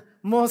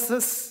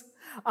 Moses,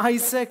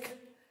 Isaac,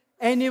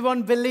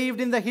 anyone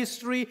believed in the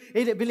history,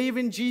 believed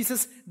in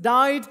Jesus,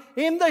 died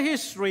in the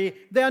history.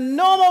 They are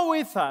no more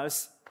with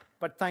us.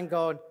 But thank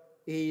God,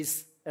 he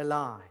is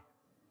alive.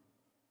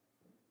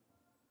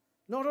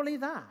 Not only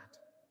that,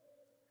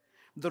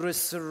 the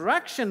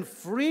resurrection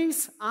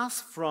frees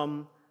us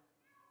from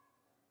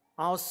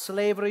our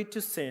slavery to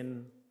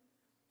sin,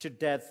 to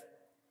death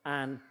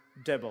and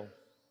devil.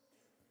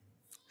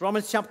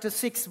 Romans chapter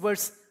 6,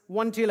 verse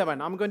 1 to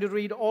 11. I'm going to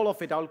read all of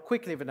it. I'll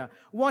quickly read it.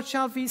 What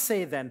shall we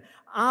say then?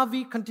 Are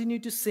we continue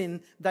to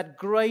sin that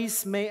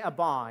grace may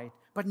abide?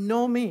 But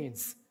no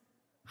means.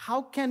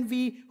 How can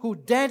we who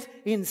dead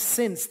in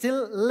sin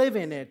still live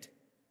in it?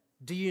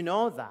 Do you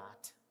know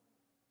that?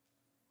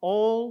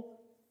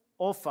 All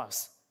of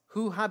us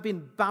who have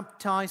been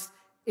baptized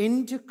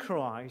into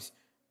Christ,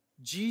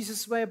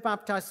 Jesus were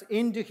baptized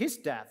into his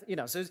death.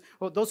 So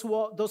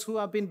those who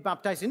have been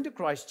baptized into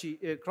Christ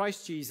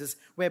Jesus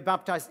were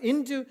baptized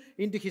into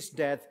his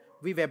death.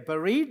 We were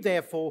buried,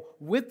 therefore,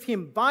 with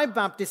him by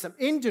baptism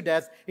into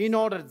death, in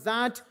order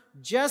that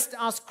just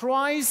as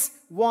Christ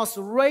was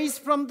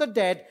raised from the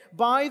dead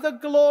by the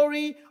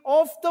glory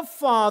of the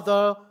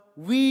Father,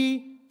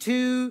 we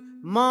too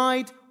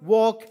might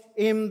walk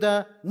in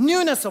the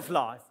newness of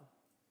life.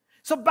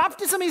 So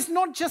baptism is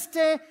not just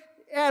a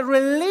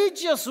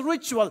religious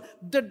ritual.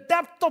 The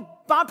depth of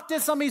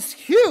baptism is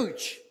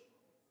huge.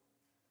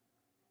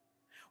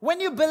 When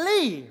you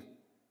believe,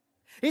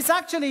 it's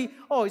actually,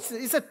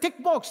 it's a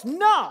tick box.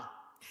 No.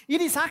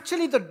 It is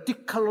actually the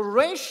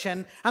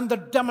declaration and the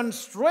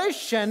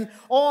demonstration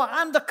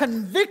and the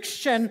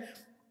conviction.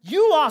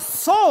 You are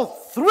so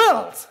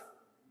thrilled.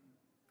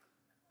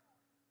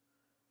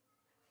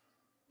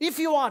 If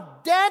you are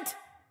dead,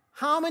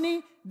 how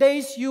many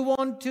days you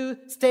want to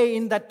stay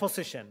in that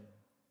position?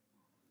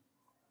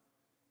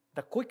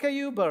 The quicker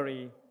you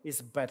bury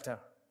is better.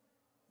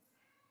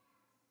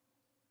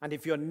 And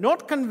if you're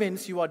not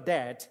convinced you are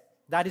dead,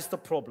 that is the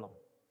problem.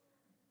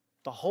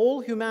 The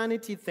whole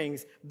humanity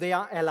thinks they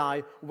are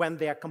alive when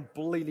they are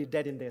completely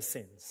dead in their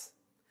sins.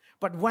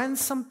 But when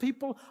some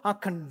people are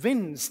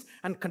convinced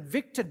and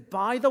convicted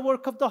by the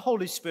work of the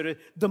Holy Spirit,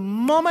 the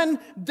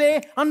moment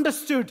they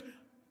understood,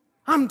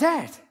 I'm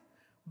dead.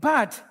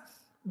 But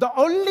the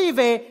only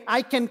way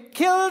I can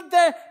kill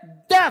the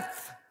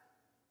death,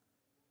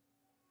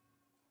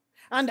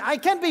 and I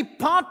can be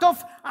part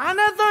of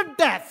another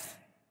death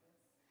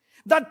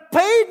that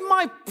paid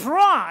my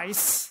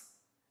price,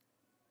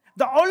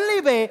 the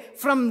only way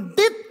from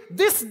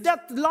this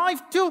death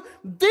life to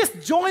this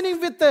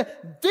joining with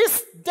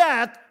this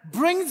death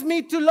brings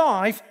me to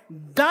life.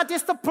 That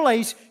is the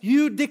place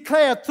you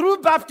declare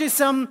through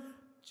baptism,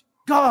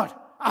 God,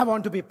 I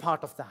want to be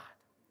part of that.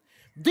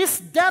 This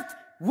death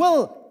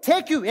will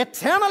take you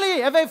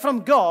eternally away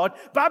from God.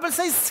 Bible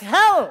says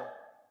hell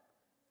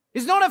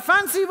is not a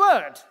fancy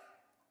word.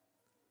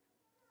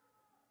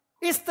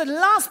 It's the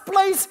last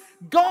place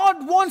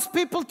God wants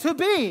people to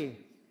be.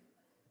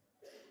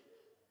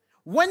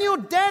 When you're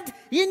dead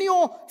in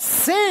your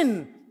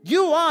sin,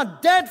 You are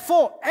dead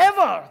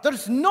forever. There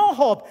is no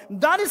hope.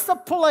 That is the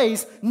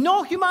place.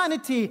 No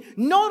humanity,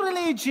 no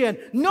religion,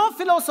 no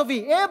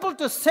philosophy able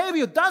to save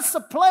you. That's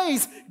the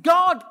place.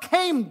 God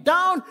came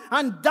down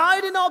and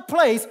died in our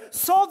place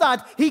so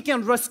that He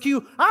can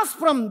rescue us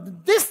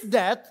from this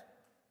death.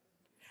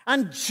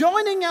 And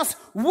joining us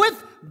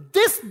with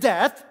this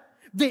death,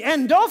 the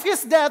end of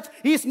His death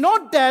is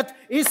not death,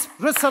 is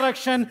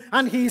resurrection,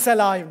 and He is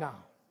alive now.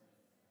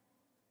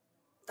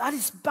 That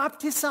is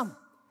baptism.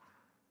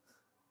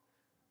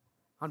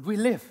 And we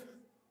live.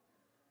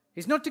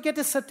 It's not to get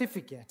a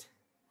certificate.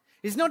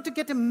 It's not to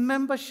get a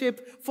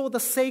membership for the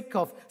sake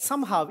of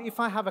somehow, if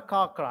I have a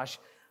car crash,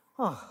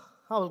 I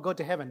will go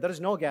to heaven. There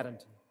is no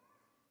guarantee.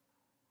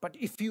 But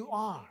if you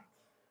are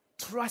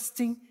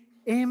trusting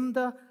in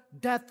the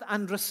death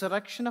and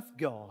resurrection of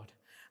God,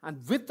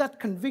 and with that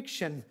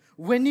conviction,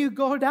 when you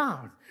go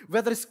down,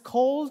 whether it's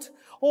cold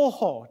or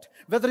hot,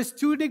 whether it's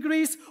 2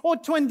 degrees or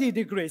 20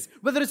 degrees,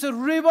 whether it's a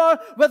river,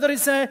 whether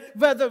it's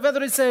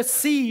a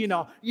sea,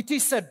 it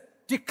is a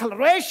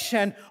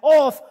declaration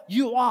of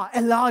you are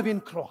alive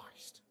in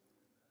Christ.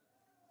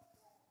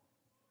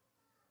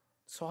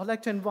 So I'd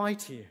like to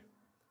invite you,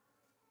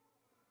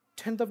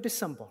 10th of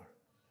December,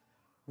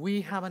 we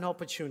have an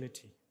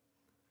opportunity.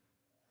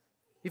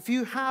 If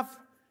you have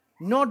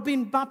not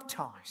been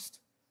baptized,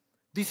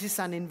 this is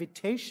an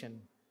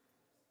invitation,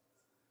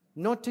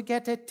 not to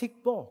get a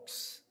tick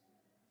box.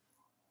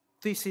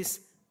 This is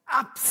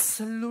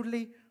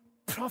absolutely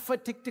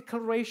prophetic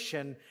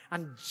declaration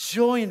and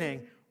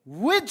joining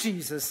with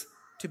Jesus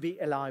to be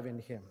alive in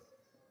Him.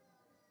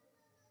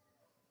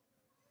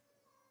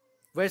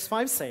 Verse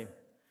 5 says,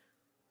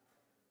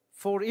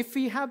 "For if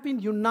we have been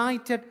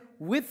united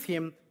with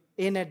Him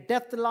in a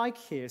death like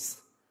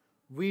His,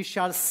 we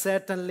shall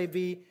certainly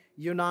be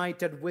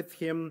united with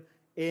Him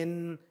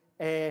in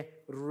a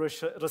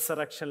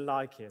resurrection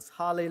like His."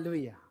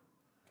 Hallelujah.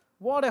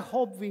 What a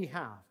hope we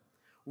have.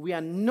 We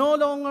are no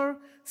longer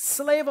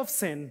slave of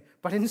sin,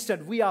 but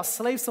instead we are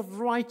slaves of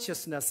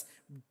righteousness,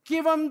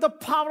 given the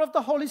power of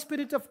the Holy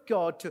Spirit of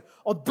God to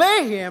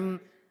obey Him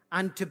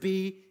and to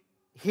be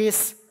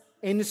His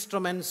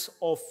instruments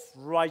of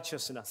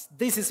righteousness.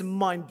 This is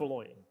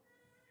mind-blowing.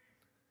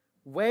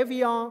 Where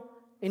we are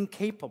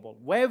incapable,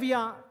 where we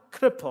are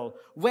crippled,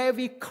 where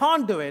we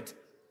can't do it,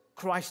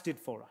 Christ did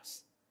for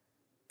us.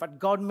 But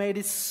God made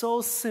it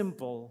so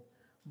simple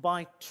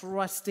by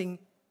trusting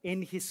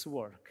in His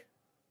work.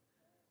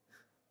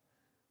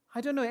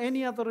 I don't know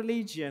any other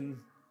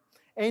religion,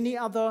 any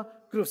other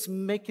groups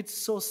make it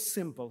so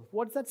simple.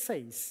 What that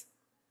says?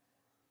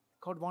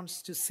 God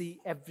wants to see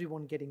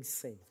everyone getting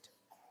saved.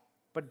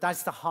 But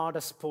that's the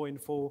hardest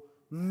point for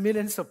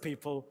millions of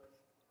people.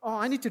 Oh,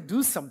 I need to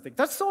do something.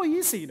 That's so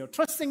easy,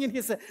 trusting in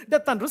His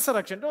death and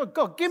resurrection. Oh,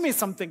 God, give me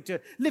something to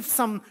lift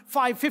some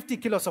 50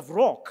 kilos of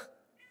rock.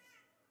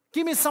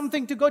 Give me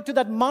something to go to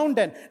that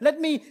mountain. Let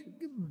me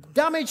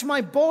damage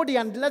my body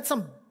and let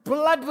some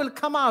blood will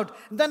come out.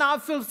 Then I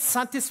feel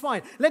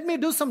satisfied. Let me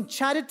do some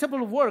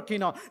charitable work,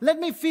 Let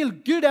me feel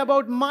good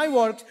about my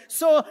work.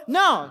 So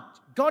now,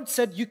 God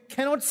said you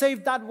cannot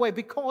save that way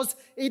because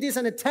it is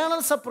an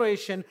eternal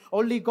separation.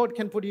 Only God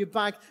can put you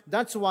back.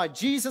 That's why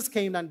Jesus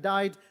came and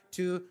died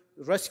to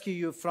rescue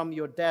you from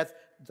your death.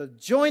 The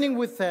joining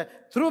with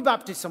through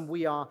baptism,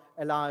 we are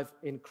alive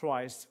in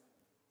Christ.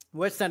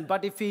 Verse 10,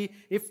 "But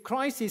if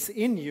Christ is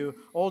in you,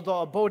 although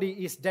our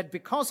body is dead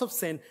because of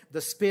sin,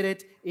 the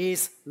Spirit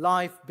is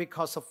life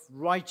because of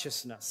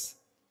righteousness."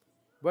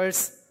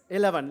 Verse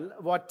 11,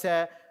 what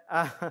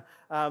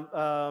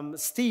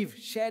Steve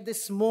shared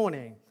this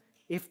morning,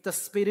 "If the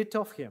Spirit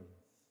of Him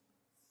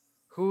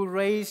who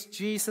raised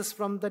Jesus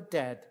from the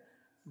dead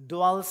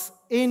dwells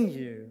in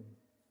you,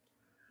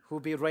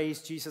 who be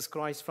raised Jesus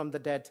Christ from the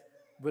dead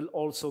will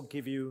also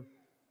give you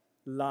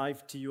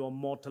life to your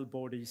mortal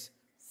bodies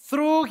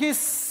through His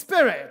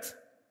Spirit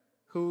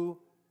who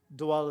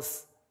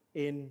dwells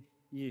in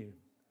you."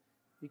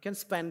 You can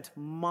spend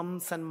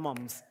months and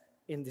months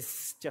in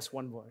this just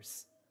one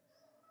verse.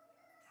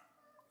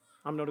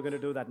 I'm not going to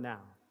do that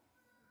now.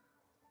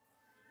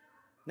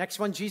 Next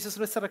one, Jesus'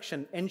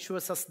 resurrection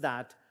ensures us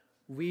that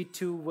we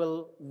too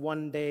will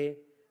one day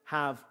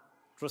have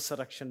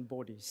resurrection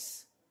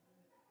bodies.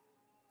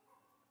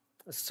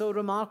 It's so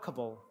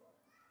remarkable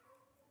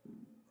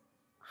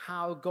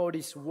how God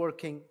is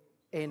working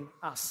in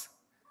us.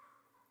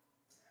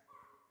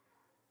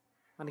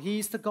 And He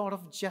is the God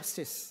of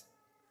justice.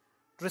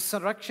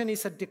 Resurrection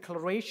is a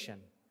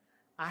declaration.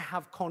 I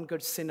have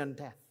conquered sin and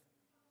death.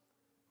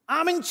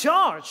 I'm in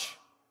charge.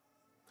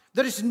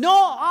 There is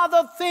no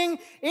other thing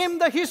in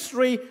the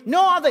history,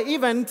 no other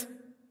event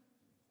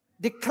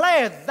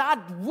declared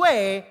that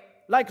way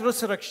like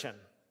resurrection.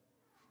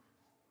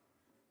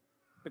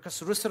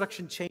 Because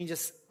resurrection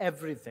changes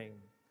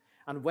everything.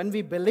 And when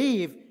we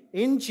believe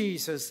in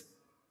Jesus,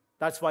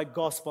 that's why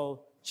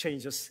gospel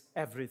changes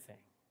everything.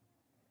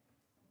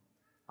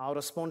 Our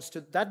response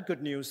to that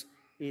good news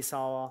is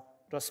our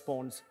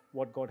response,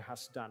 what God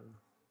has done.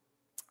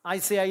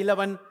 Isaiah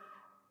 11,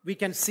 we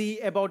can see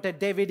about a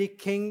Davidic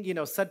king,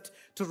 set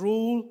to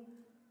rule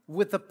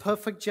with the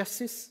perfect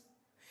justice.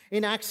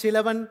 In Acts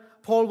 11,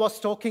 Paul was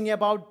talking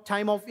about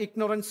time of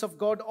ignorance of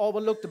God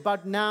overlooked,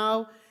 but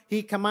now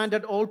he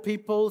commanded all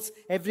peoples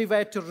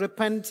everywhere to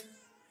repent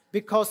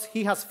because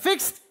he has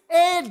fixed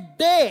a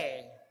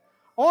day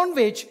on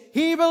which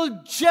he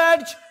will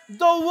judge the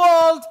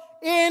world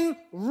in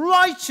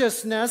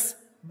righteousness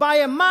by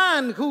a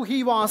man who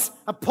he was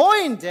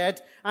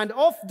appointed, and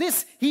of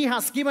this he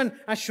has given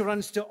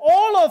assurance to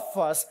all of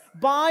us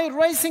by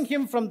raising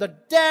him from the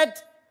dead.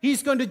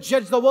 He's going to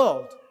judge the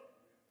world.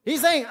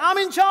 He's saying, I'm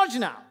in charge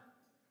now.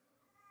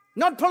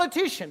 Not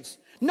politicians,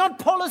 not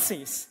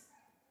policies.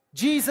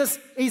 Jesus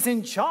is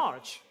in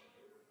charge.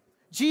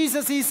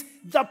 Jesus is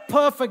the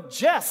perfect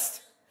judge.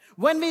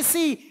 When we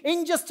see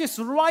injustice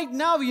right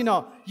now,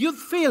 you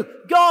feel,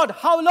 God,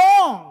 how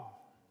long?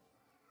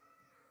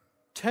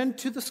 Turn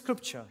to the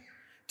scripture.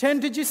 Turn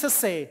to Jesus,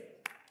 say,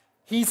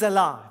 He's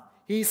alive.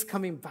 He's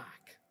coming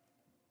back.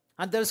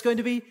 And there's going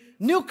to be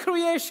new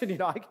creation.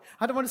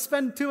 I don't want to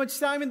spend too much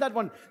time in that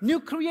one. New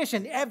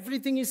creation.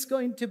 Everything is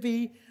going to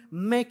be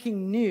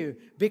making new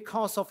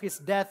because of His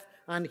death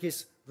and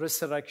His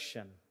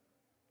resurrection.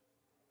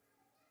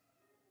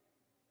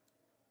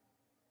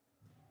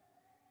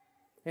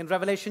 In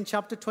Revelation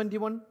chapter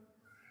 21,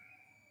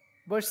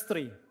 verse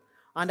 3,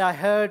 and I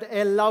heard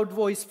a loud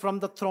voice from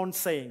the throne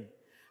saying,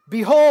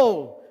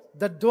 Behold,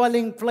 the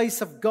dwelling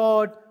place of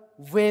God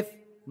with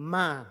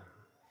man.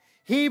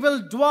 He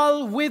will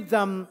dwell with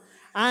them,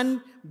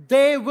 and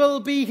they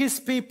will be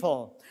His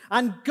people.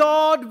 And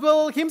God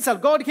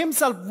Himself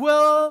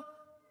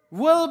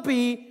will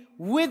be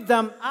with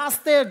them as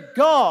their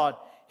God.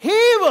 He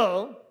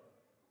will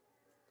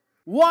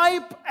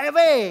wipe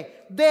away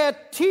their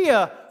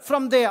tear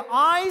from their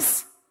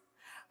eyes,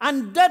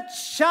 and death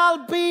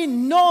shall be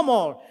no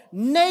more.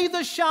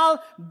 Neither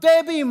shall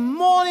there be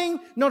mourning,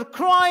 nor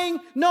crying,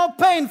 nor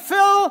pain.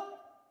 Phil,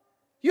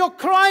 you're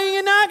crying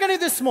in agony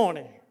this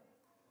morning.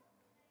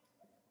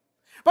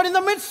 But in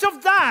the midst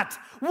of that,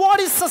 what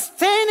is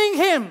sustaining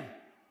him?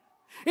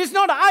 It's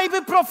not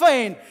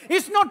ibuprofen.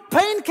 It's not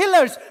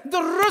painkillers.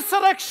 The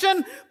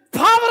resurrection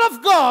power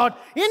of God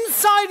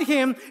inside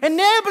him,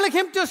 enabling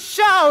him to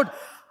shout,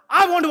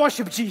 I want to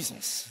worship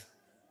Jesus.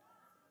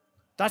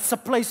 That's the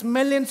place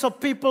millions of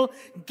people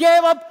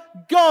gave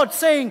up God,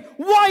 saying,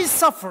 why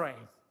suffering?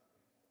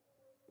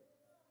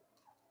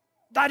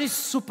 That is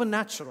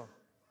supernatural.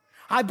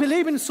 I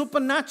believe in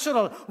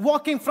supernatural,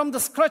 walking from the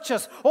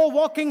scratches or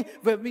walking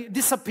with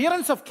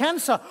disappearance of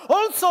cancer.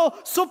 Also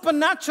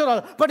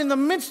supernatural, but in the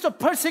midst of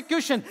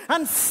persecution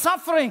and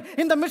suffering,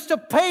 in the midst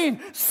of pain,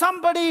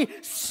 somebody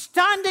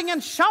standing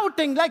and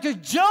shouting like a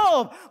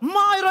Job,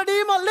 my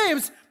Redeemer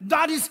lives.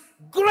 That is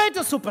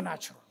greater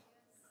supernatural.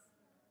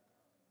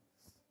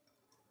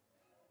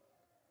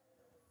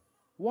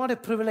 What a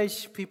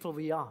privileged people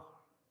we are,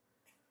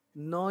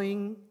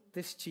 knowing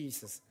this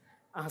Jesus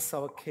as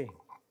our King.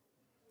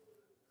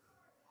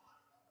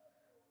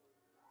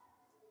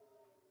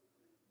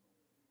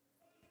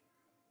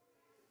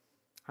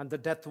 And the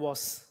death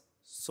was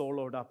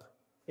swallowed up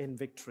in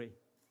victory.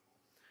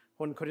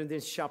 1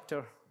 Corinthians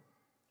chapter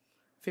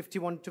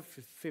 51 to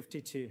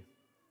 52.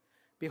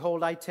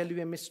 Behold, I tell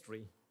you a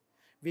mystery.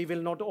 We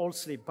will not all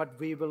sleep, but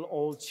we will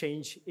all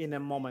change in a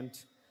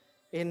moment,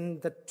 in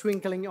the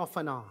twinkling of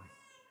an eye,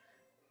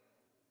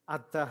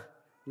 at the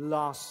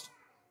last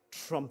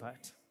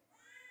trumpet.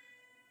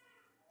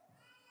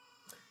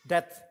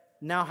 Death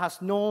now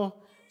has no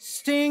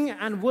sting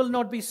and will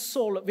not be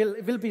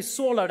will be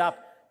swallowed up.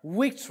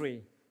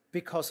 Victory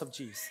because of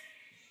Jesus.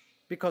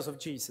 Because of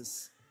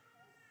Jesus.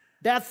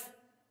 Death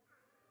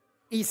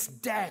is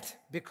dead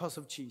because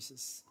of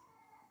Jesus.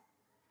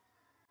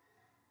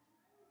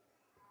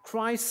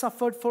 Christ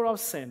suffered for our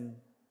sin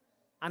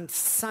and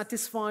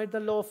satisfied the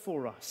law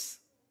for us.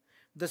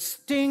 The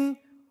sting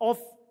of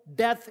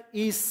death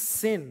is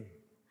sin,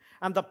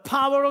 and the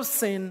power of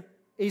sin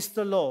is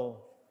the law.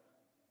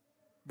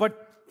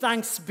 But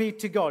thanks be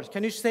to God.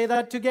 Can you say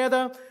that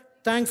together?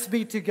 Thanks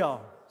be to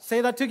God. Say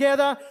that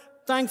together.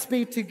 Thanks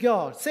be to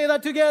God. Say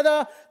that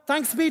together.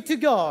 Thanks be to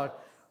God,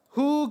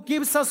 who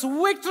gives us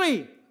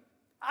victory,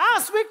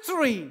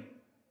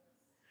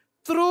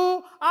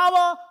 through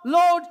our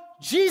Lord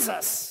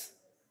Jesus.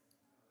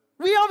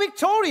 We are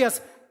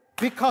victorious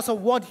because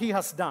of what He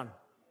has done.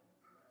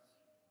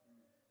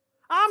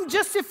 I'm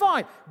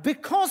justified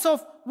because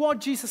of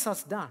what Jesus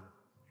has done.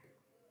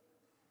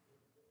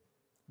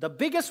 The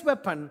biggest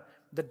weapon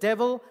the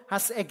devil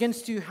has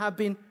against you have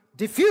been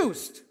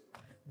diffused,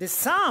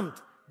 disarmed,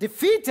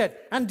 defeated,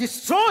 and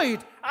destroyed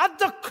at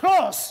the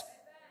cross.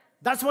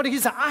 That's what He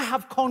said. I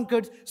have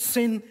conquered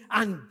sin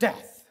and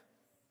death.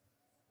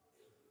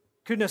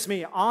 Goodness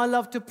me, I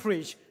love to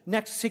preach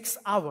next 6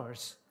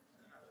 hours.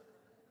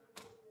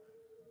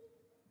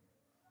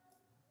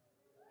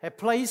 A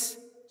place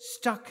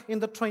stuck in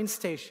the train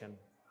station.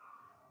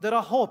 There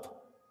are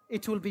hope.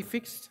 It will be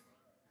fixed.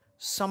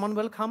 Someone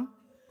will come.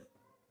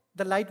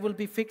 The light will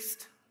be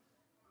fixed.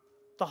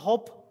 The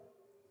hope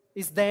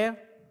is there,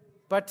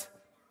 but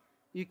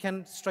you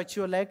can stretch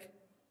your leg.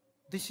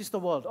 This is the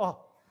world. Oh,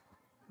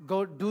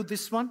 go do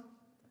this one.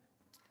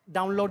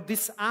 download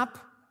this app,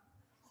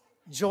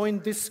 join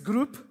this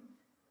group.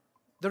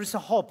 There is a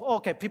hope.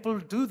 Okay, people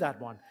do that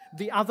one.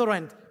 The other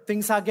end,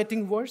 things are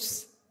getting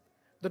worse.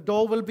 The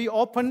door will be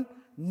open.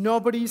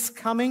 Nobody's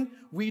coming.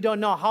 We don't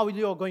know how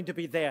you're going to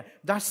be there.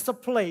 That's the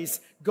place.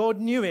 God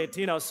knew it,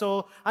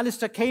 So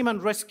Alistair came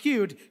and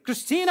rescued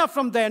Christina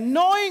from there,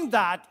 knowing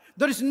that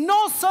there is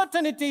no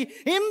certainty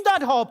in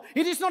that hope.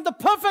 It is not the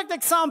perfect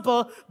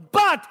example,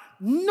 but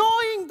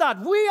knowing that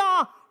we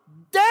are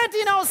dead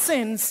in our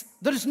sins,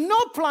 there is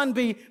no plan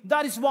B.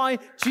 That is why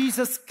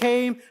Jesus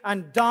came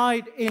and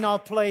died in our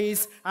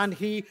place, and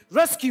He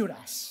rescued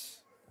us.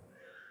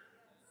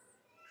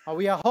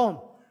 We are home.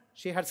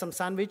 She had some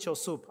sandwich or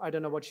soup. I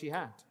don't know what she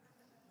had.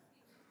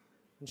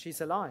 And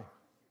she's alive.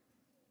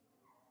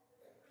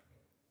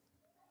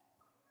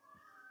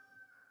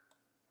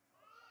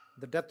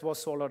 The death was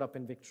swallowed up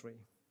in victory.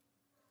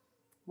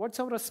 What's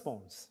our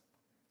response?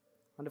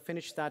 I'm going to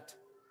finish that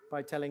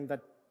by telling that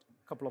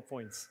couple of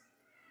points.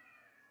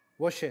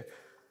 Worship.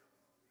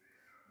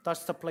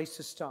 That's the place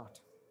to start.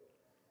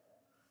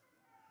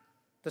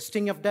 The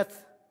sting of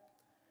death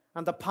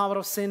and the power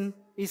of sin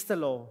is the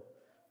law.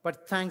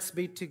 But thanks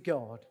be to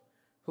God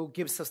who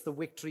gives us the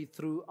victory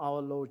through our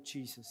Lord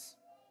Jesus.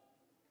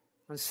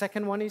 And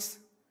second one is,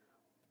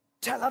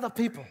 tell other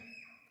people.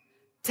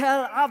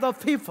 Tell other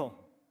people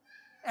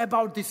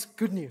about this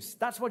good news.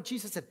 That's what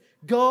Jesus said.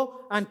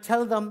 Go and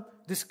tell them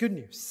this good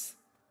news.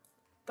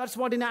 That's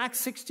what in Acts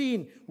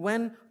 16,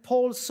 when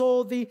Paul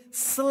saw the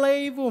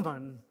slave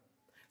woman,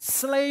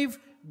 slave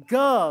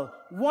girl,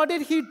 what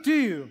did he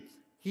do?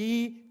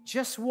 He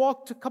just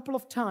walked a couple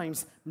of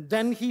times.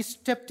 Then he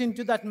stepped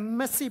into that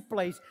messy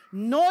place,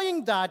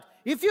 knowing that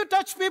if you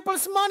touch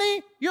people's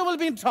money, you will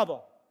be in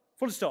trouble.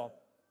 Full stop.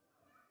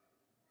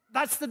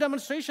 That's the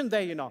demonstration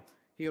there,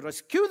 He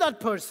rescued that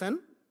person.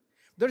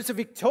 There is a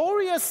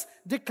victorious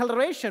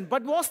declaration,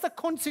 but what's the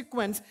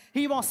consequence?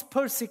 He was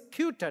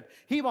persecuted.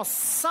 He was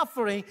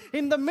suffering.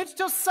 In the midst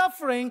of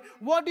suffering,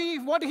 what he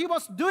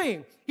was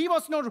doing? He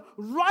was not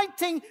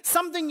writing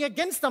something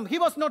against them. He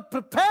was not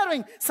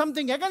preparing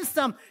something against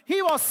them.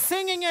 He was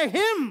singing a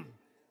hymn.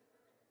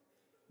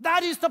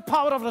 That is the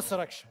power of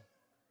resurrection.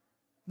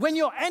 When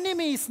your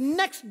enemy is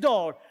next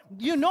door,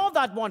 you know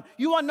that one.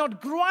 You are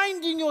not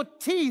grinding your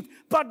teeth,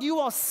 but you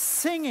are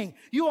singing.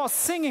 You are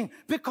singing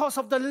because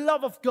of the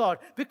love of God,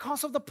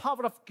 because of the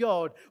power of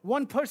God.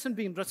 One person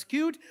being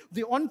rescued,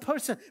 the one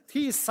person,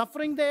 he is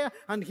suffering there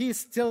and he is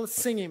still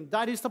singing.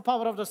 That is the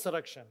power of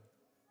resurrection.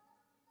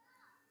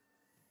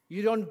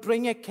 You don't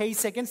bring a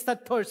case against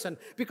that person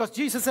because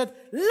Jesus said,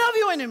 love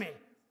your enemy,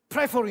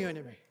 pray for your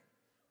enemy.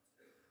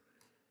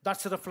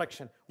 That's a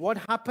reflection. What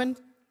happened?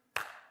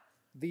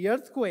 The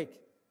earthquake.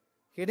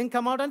 He didn't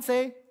come out and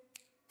say,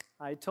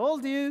 I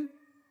told you.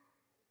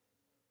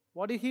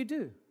 What did he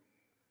do?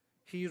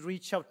 He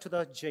reached out to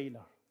the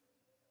jailer.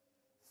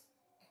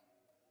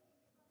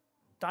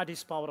 That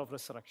is power of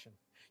resurrection.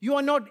 You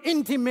are not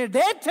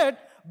intimidated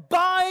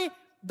by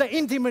the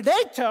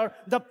intimidator.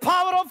 The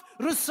power of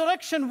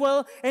resurrection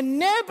will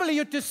enable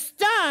you to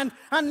stand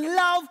and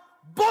love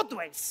both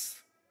ways.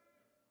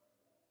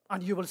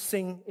 And you will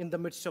sing in the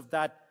midst of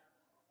that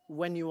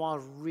when you are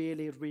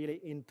really, really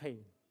in pain.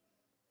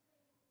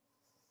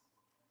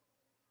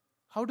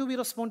 How do we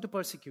respond to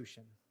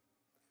persecution?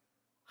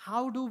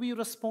 How do we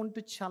respond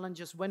to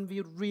challenges when we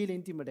really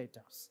intimidate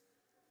us?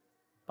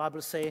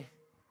 Bible say,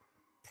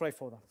 pray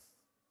for them.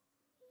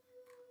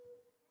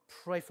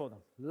 Pray for them.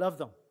 Love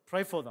them.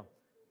 Pray for them.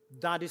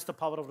 That is the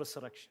power of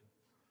resurrection.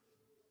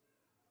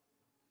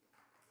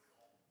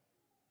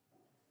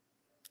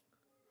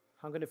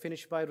 I'm going to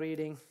finish by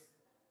reading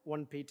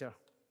 1 Peter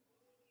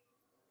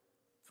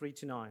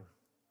 3-9.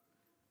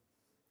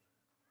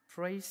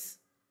 Praise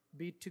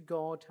be to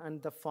God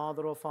and the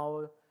Father of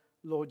our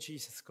Lord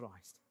Jesus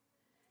Christ.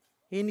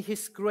 In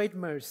His great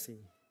mercy,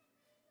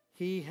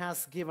 He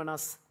has given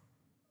us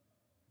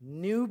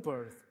new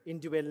birth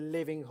into a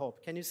living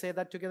hope. Can you say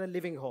that together?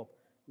 Living hope.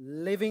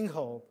 Living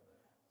hope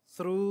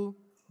through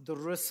the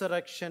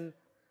resurrection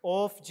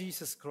of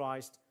Jesus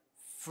Christ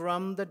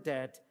from the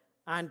dead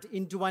and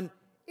into an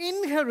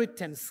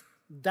inheritance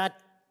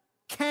that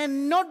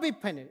cannot be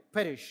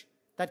perished,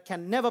 that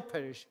can never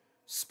perish,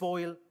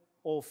 spoil,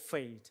 or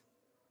fade.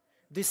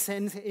 This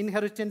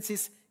inheritance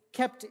is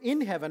kept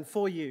in heaven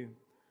for you,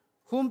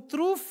 whom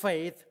through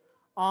faith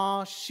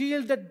are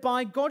shielded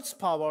by God's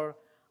power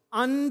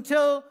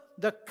until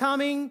the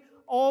coming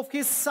of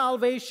His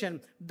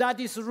salvation that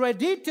is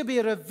ready to be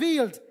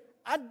revealed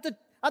at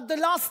the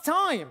last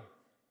time.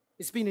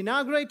 It's been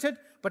inaugurated,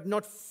 but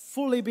not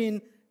fully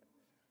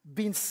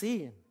been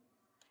seen.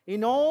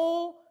 In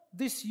all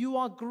this you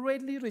are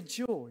greatly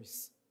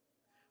rejoiced.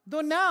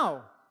 Though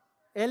now,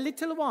 a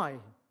little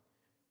while,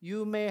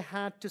 you may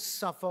have to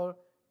suffer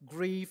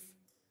grief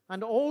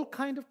and all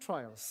kind of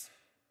trials.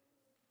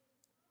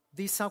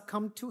 These have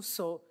come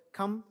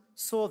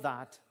so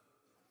that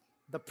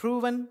the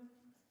proven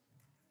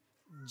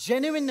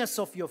genuineness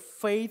of your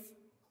faith,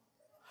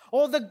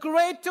 or the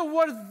greater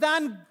worth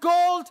than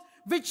gold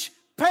which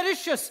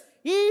perishes,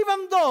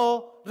 even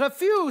though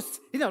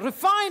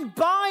refined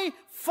by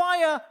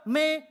fire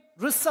may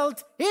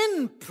result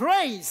in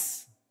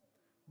praise,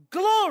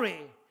 glory,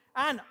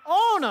 and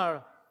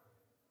honor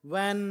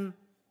when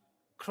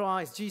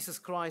Jesus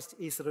Christ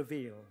is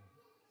revealed.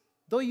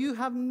 Though you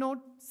have not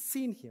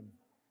seen him,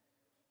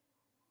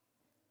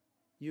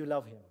 you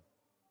love him.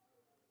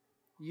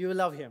 You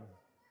love him.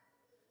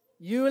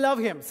 You love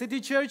him.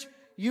 City Church,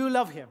 you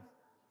love him.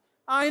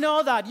 I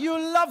know that. You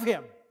love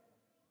him.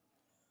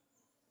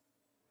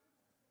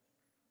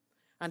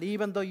 And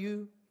even though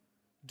you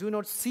do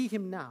not see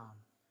him now,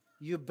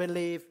 you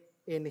believe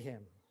in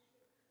him.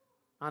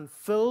 And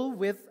filled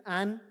with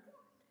an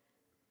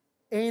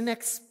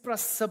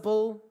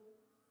inexpressible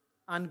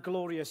and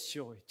glorious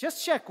joy.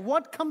 Just check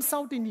what comes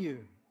out in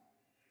you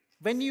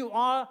when you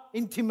are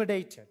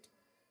intimidated.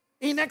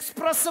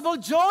 Inexpressible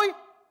joy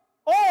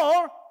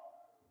or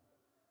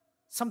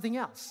something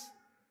else.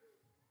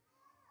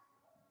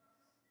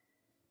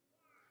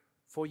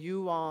 For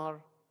you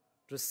are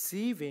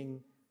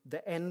receiving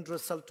the end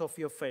result of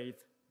your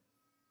faith,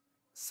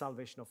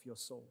 salvation of your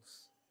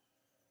souls.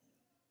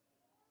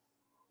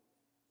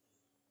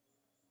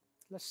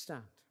 Let's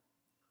stand.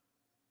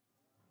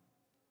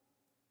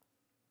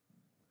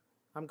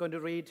 I'm going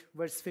to read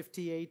verse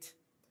 58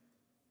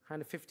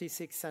 and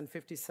 56 and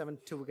 57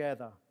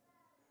 together.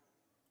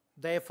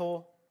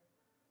 Therefore,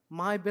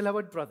 my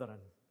beloved brethren,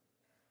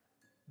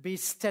 be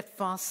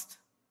steadfast,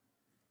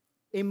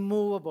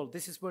 immovable.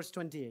 This is verse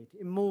 28.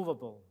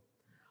 Immovable.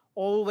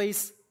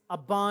 Always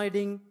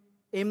abiding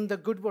in the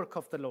good work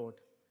of the Lord,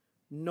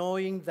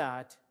 knowing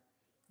that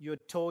your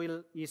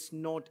toil is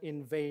not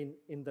in vain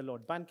in the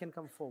Lord. Band can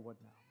come forward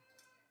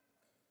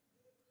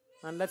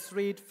now. And let's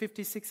read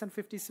 56 and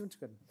 57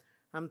 together.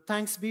 And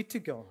thanks be to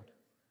God,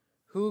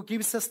 who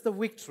gives us the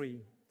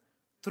victory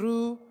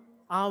through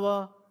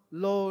our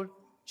Lord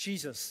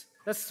Jesus.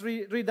 Let's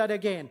read that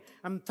again.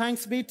 And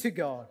thanks be to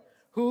God,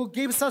 who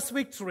gives us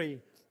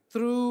victory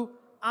through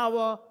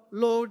our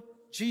Lord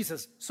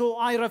Jesus. So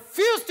I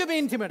refuse to be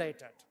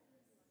intimidated,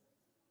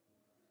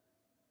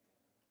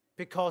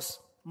 because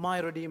my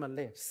Redeemer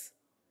lives.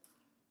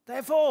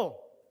 Therefore,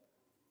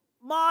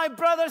 my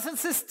brothers and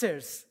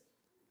sisters,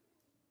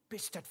 be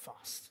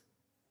steadfast,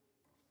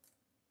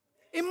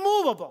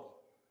 immovable,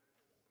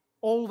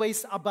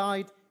 always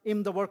abide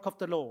in the work of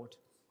the Lord,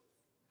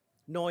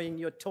 knowing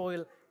your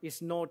toil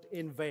is not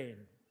in vain.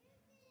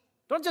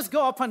 Don't just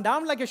go up and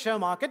down like a share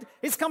market.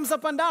 It comes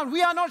up and down.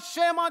 We are not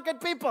share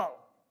market people.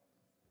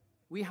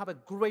 We have a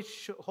great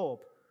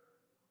hope.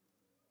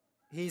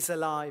 He's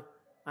alive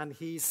and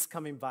he's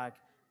coming back,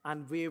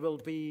 and we will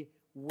be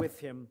with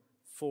him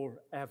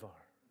forever.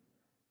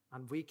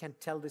 And we can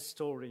tell this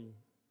story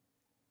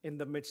in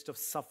the midst of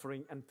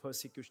suffering and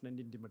persecution and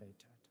intimidated.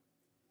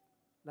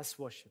 Let's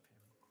worship him.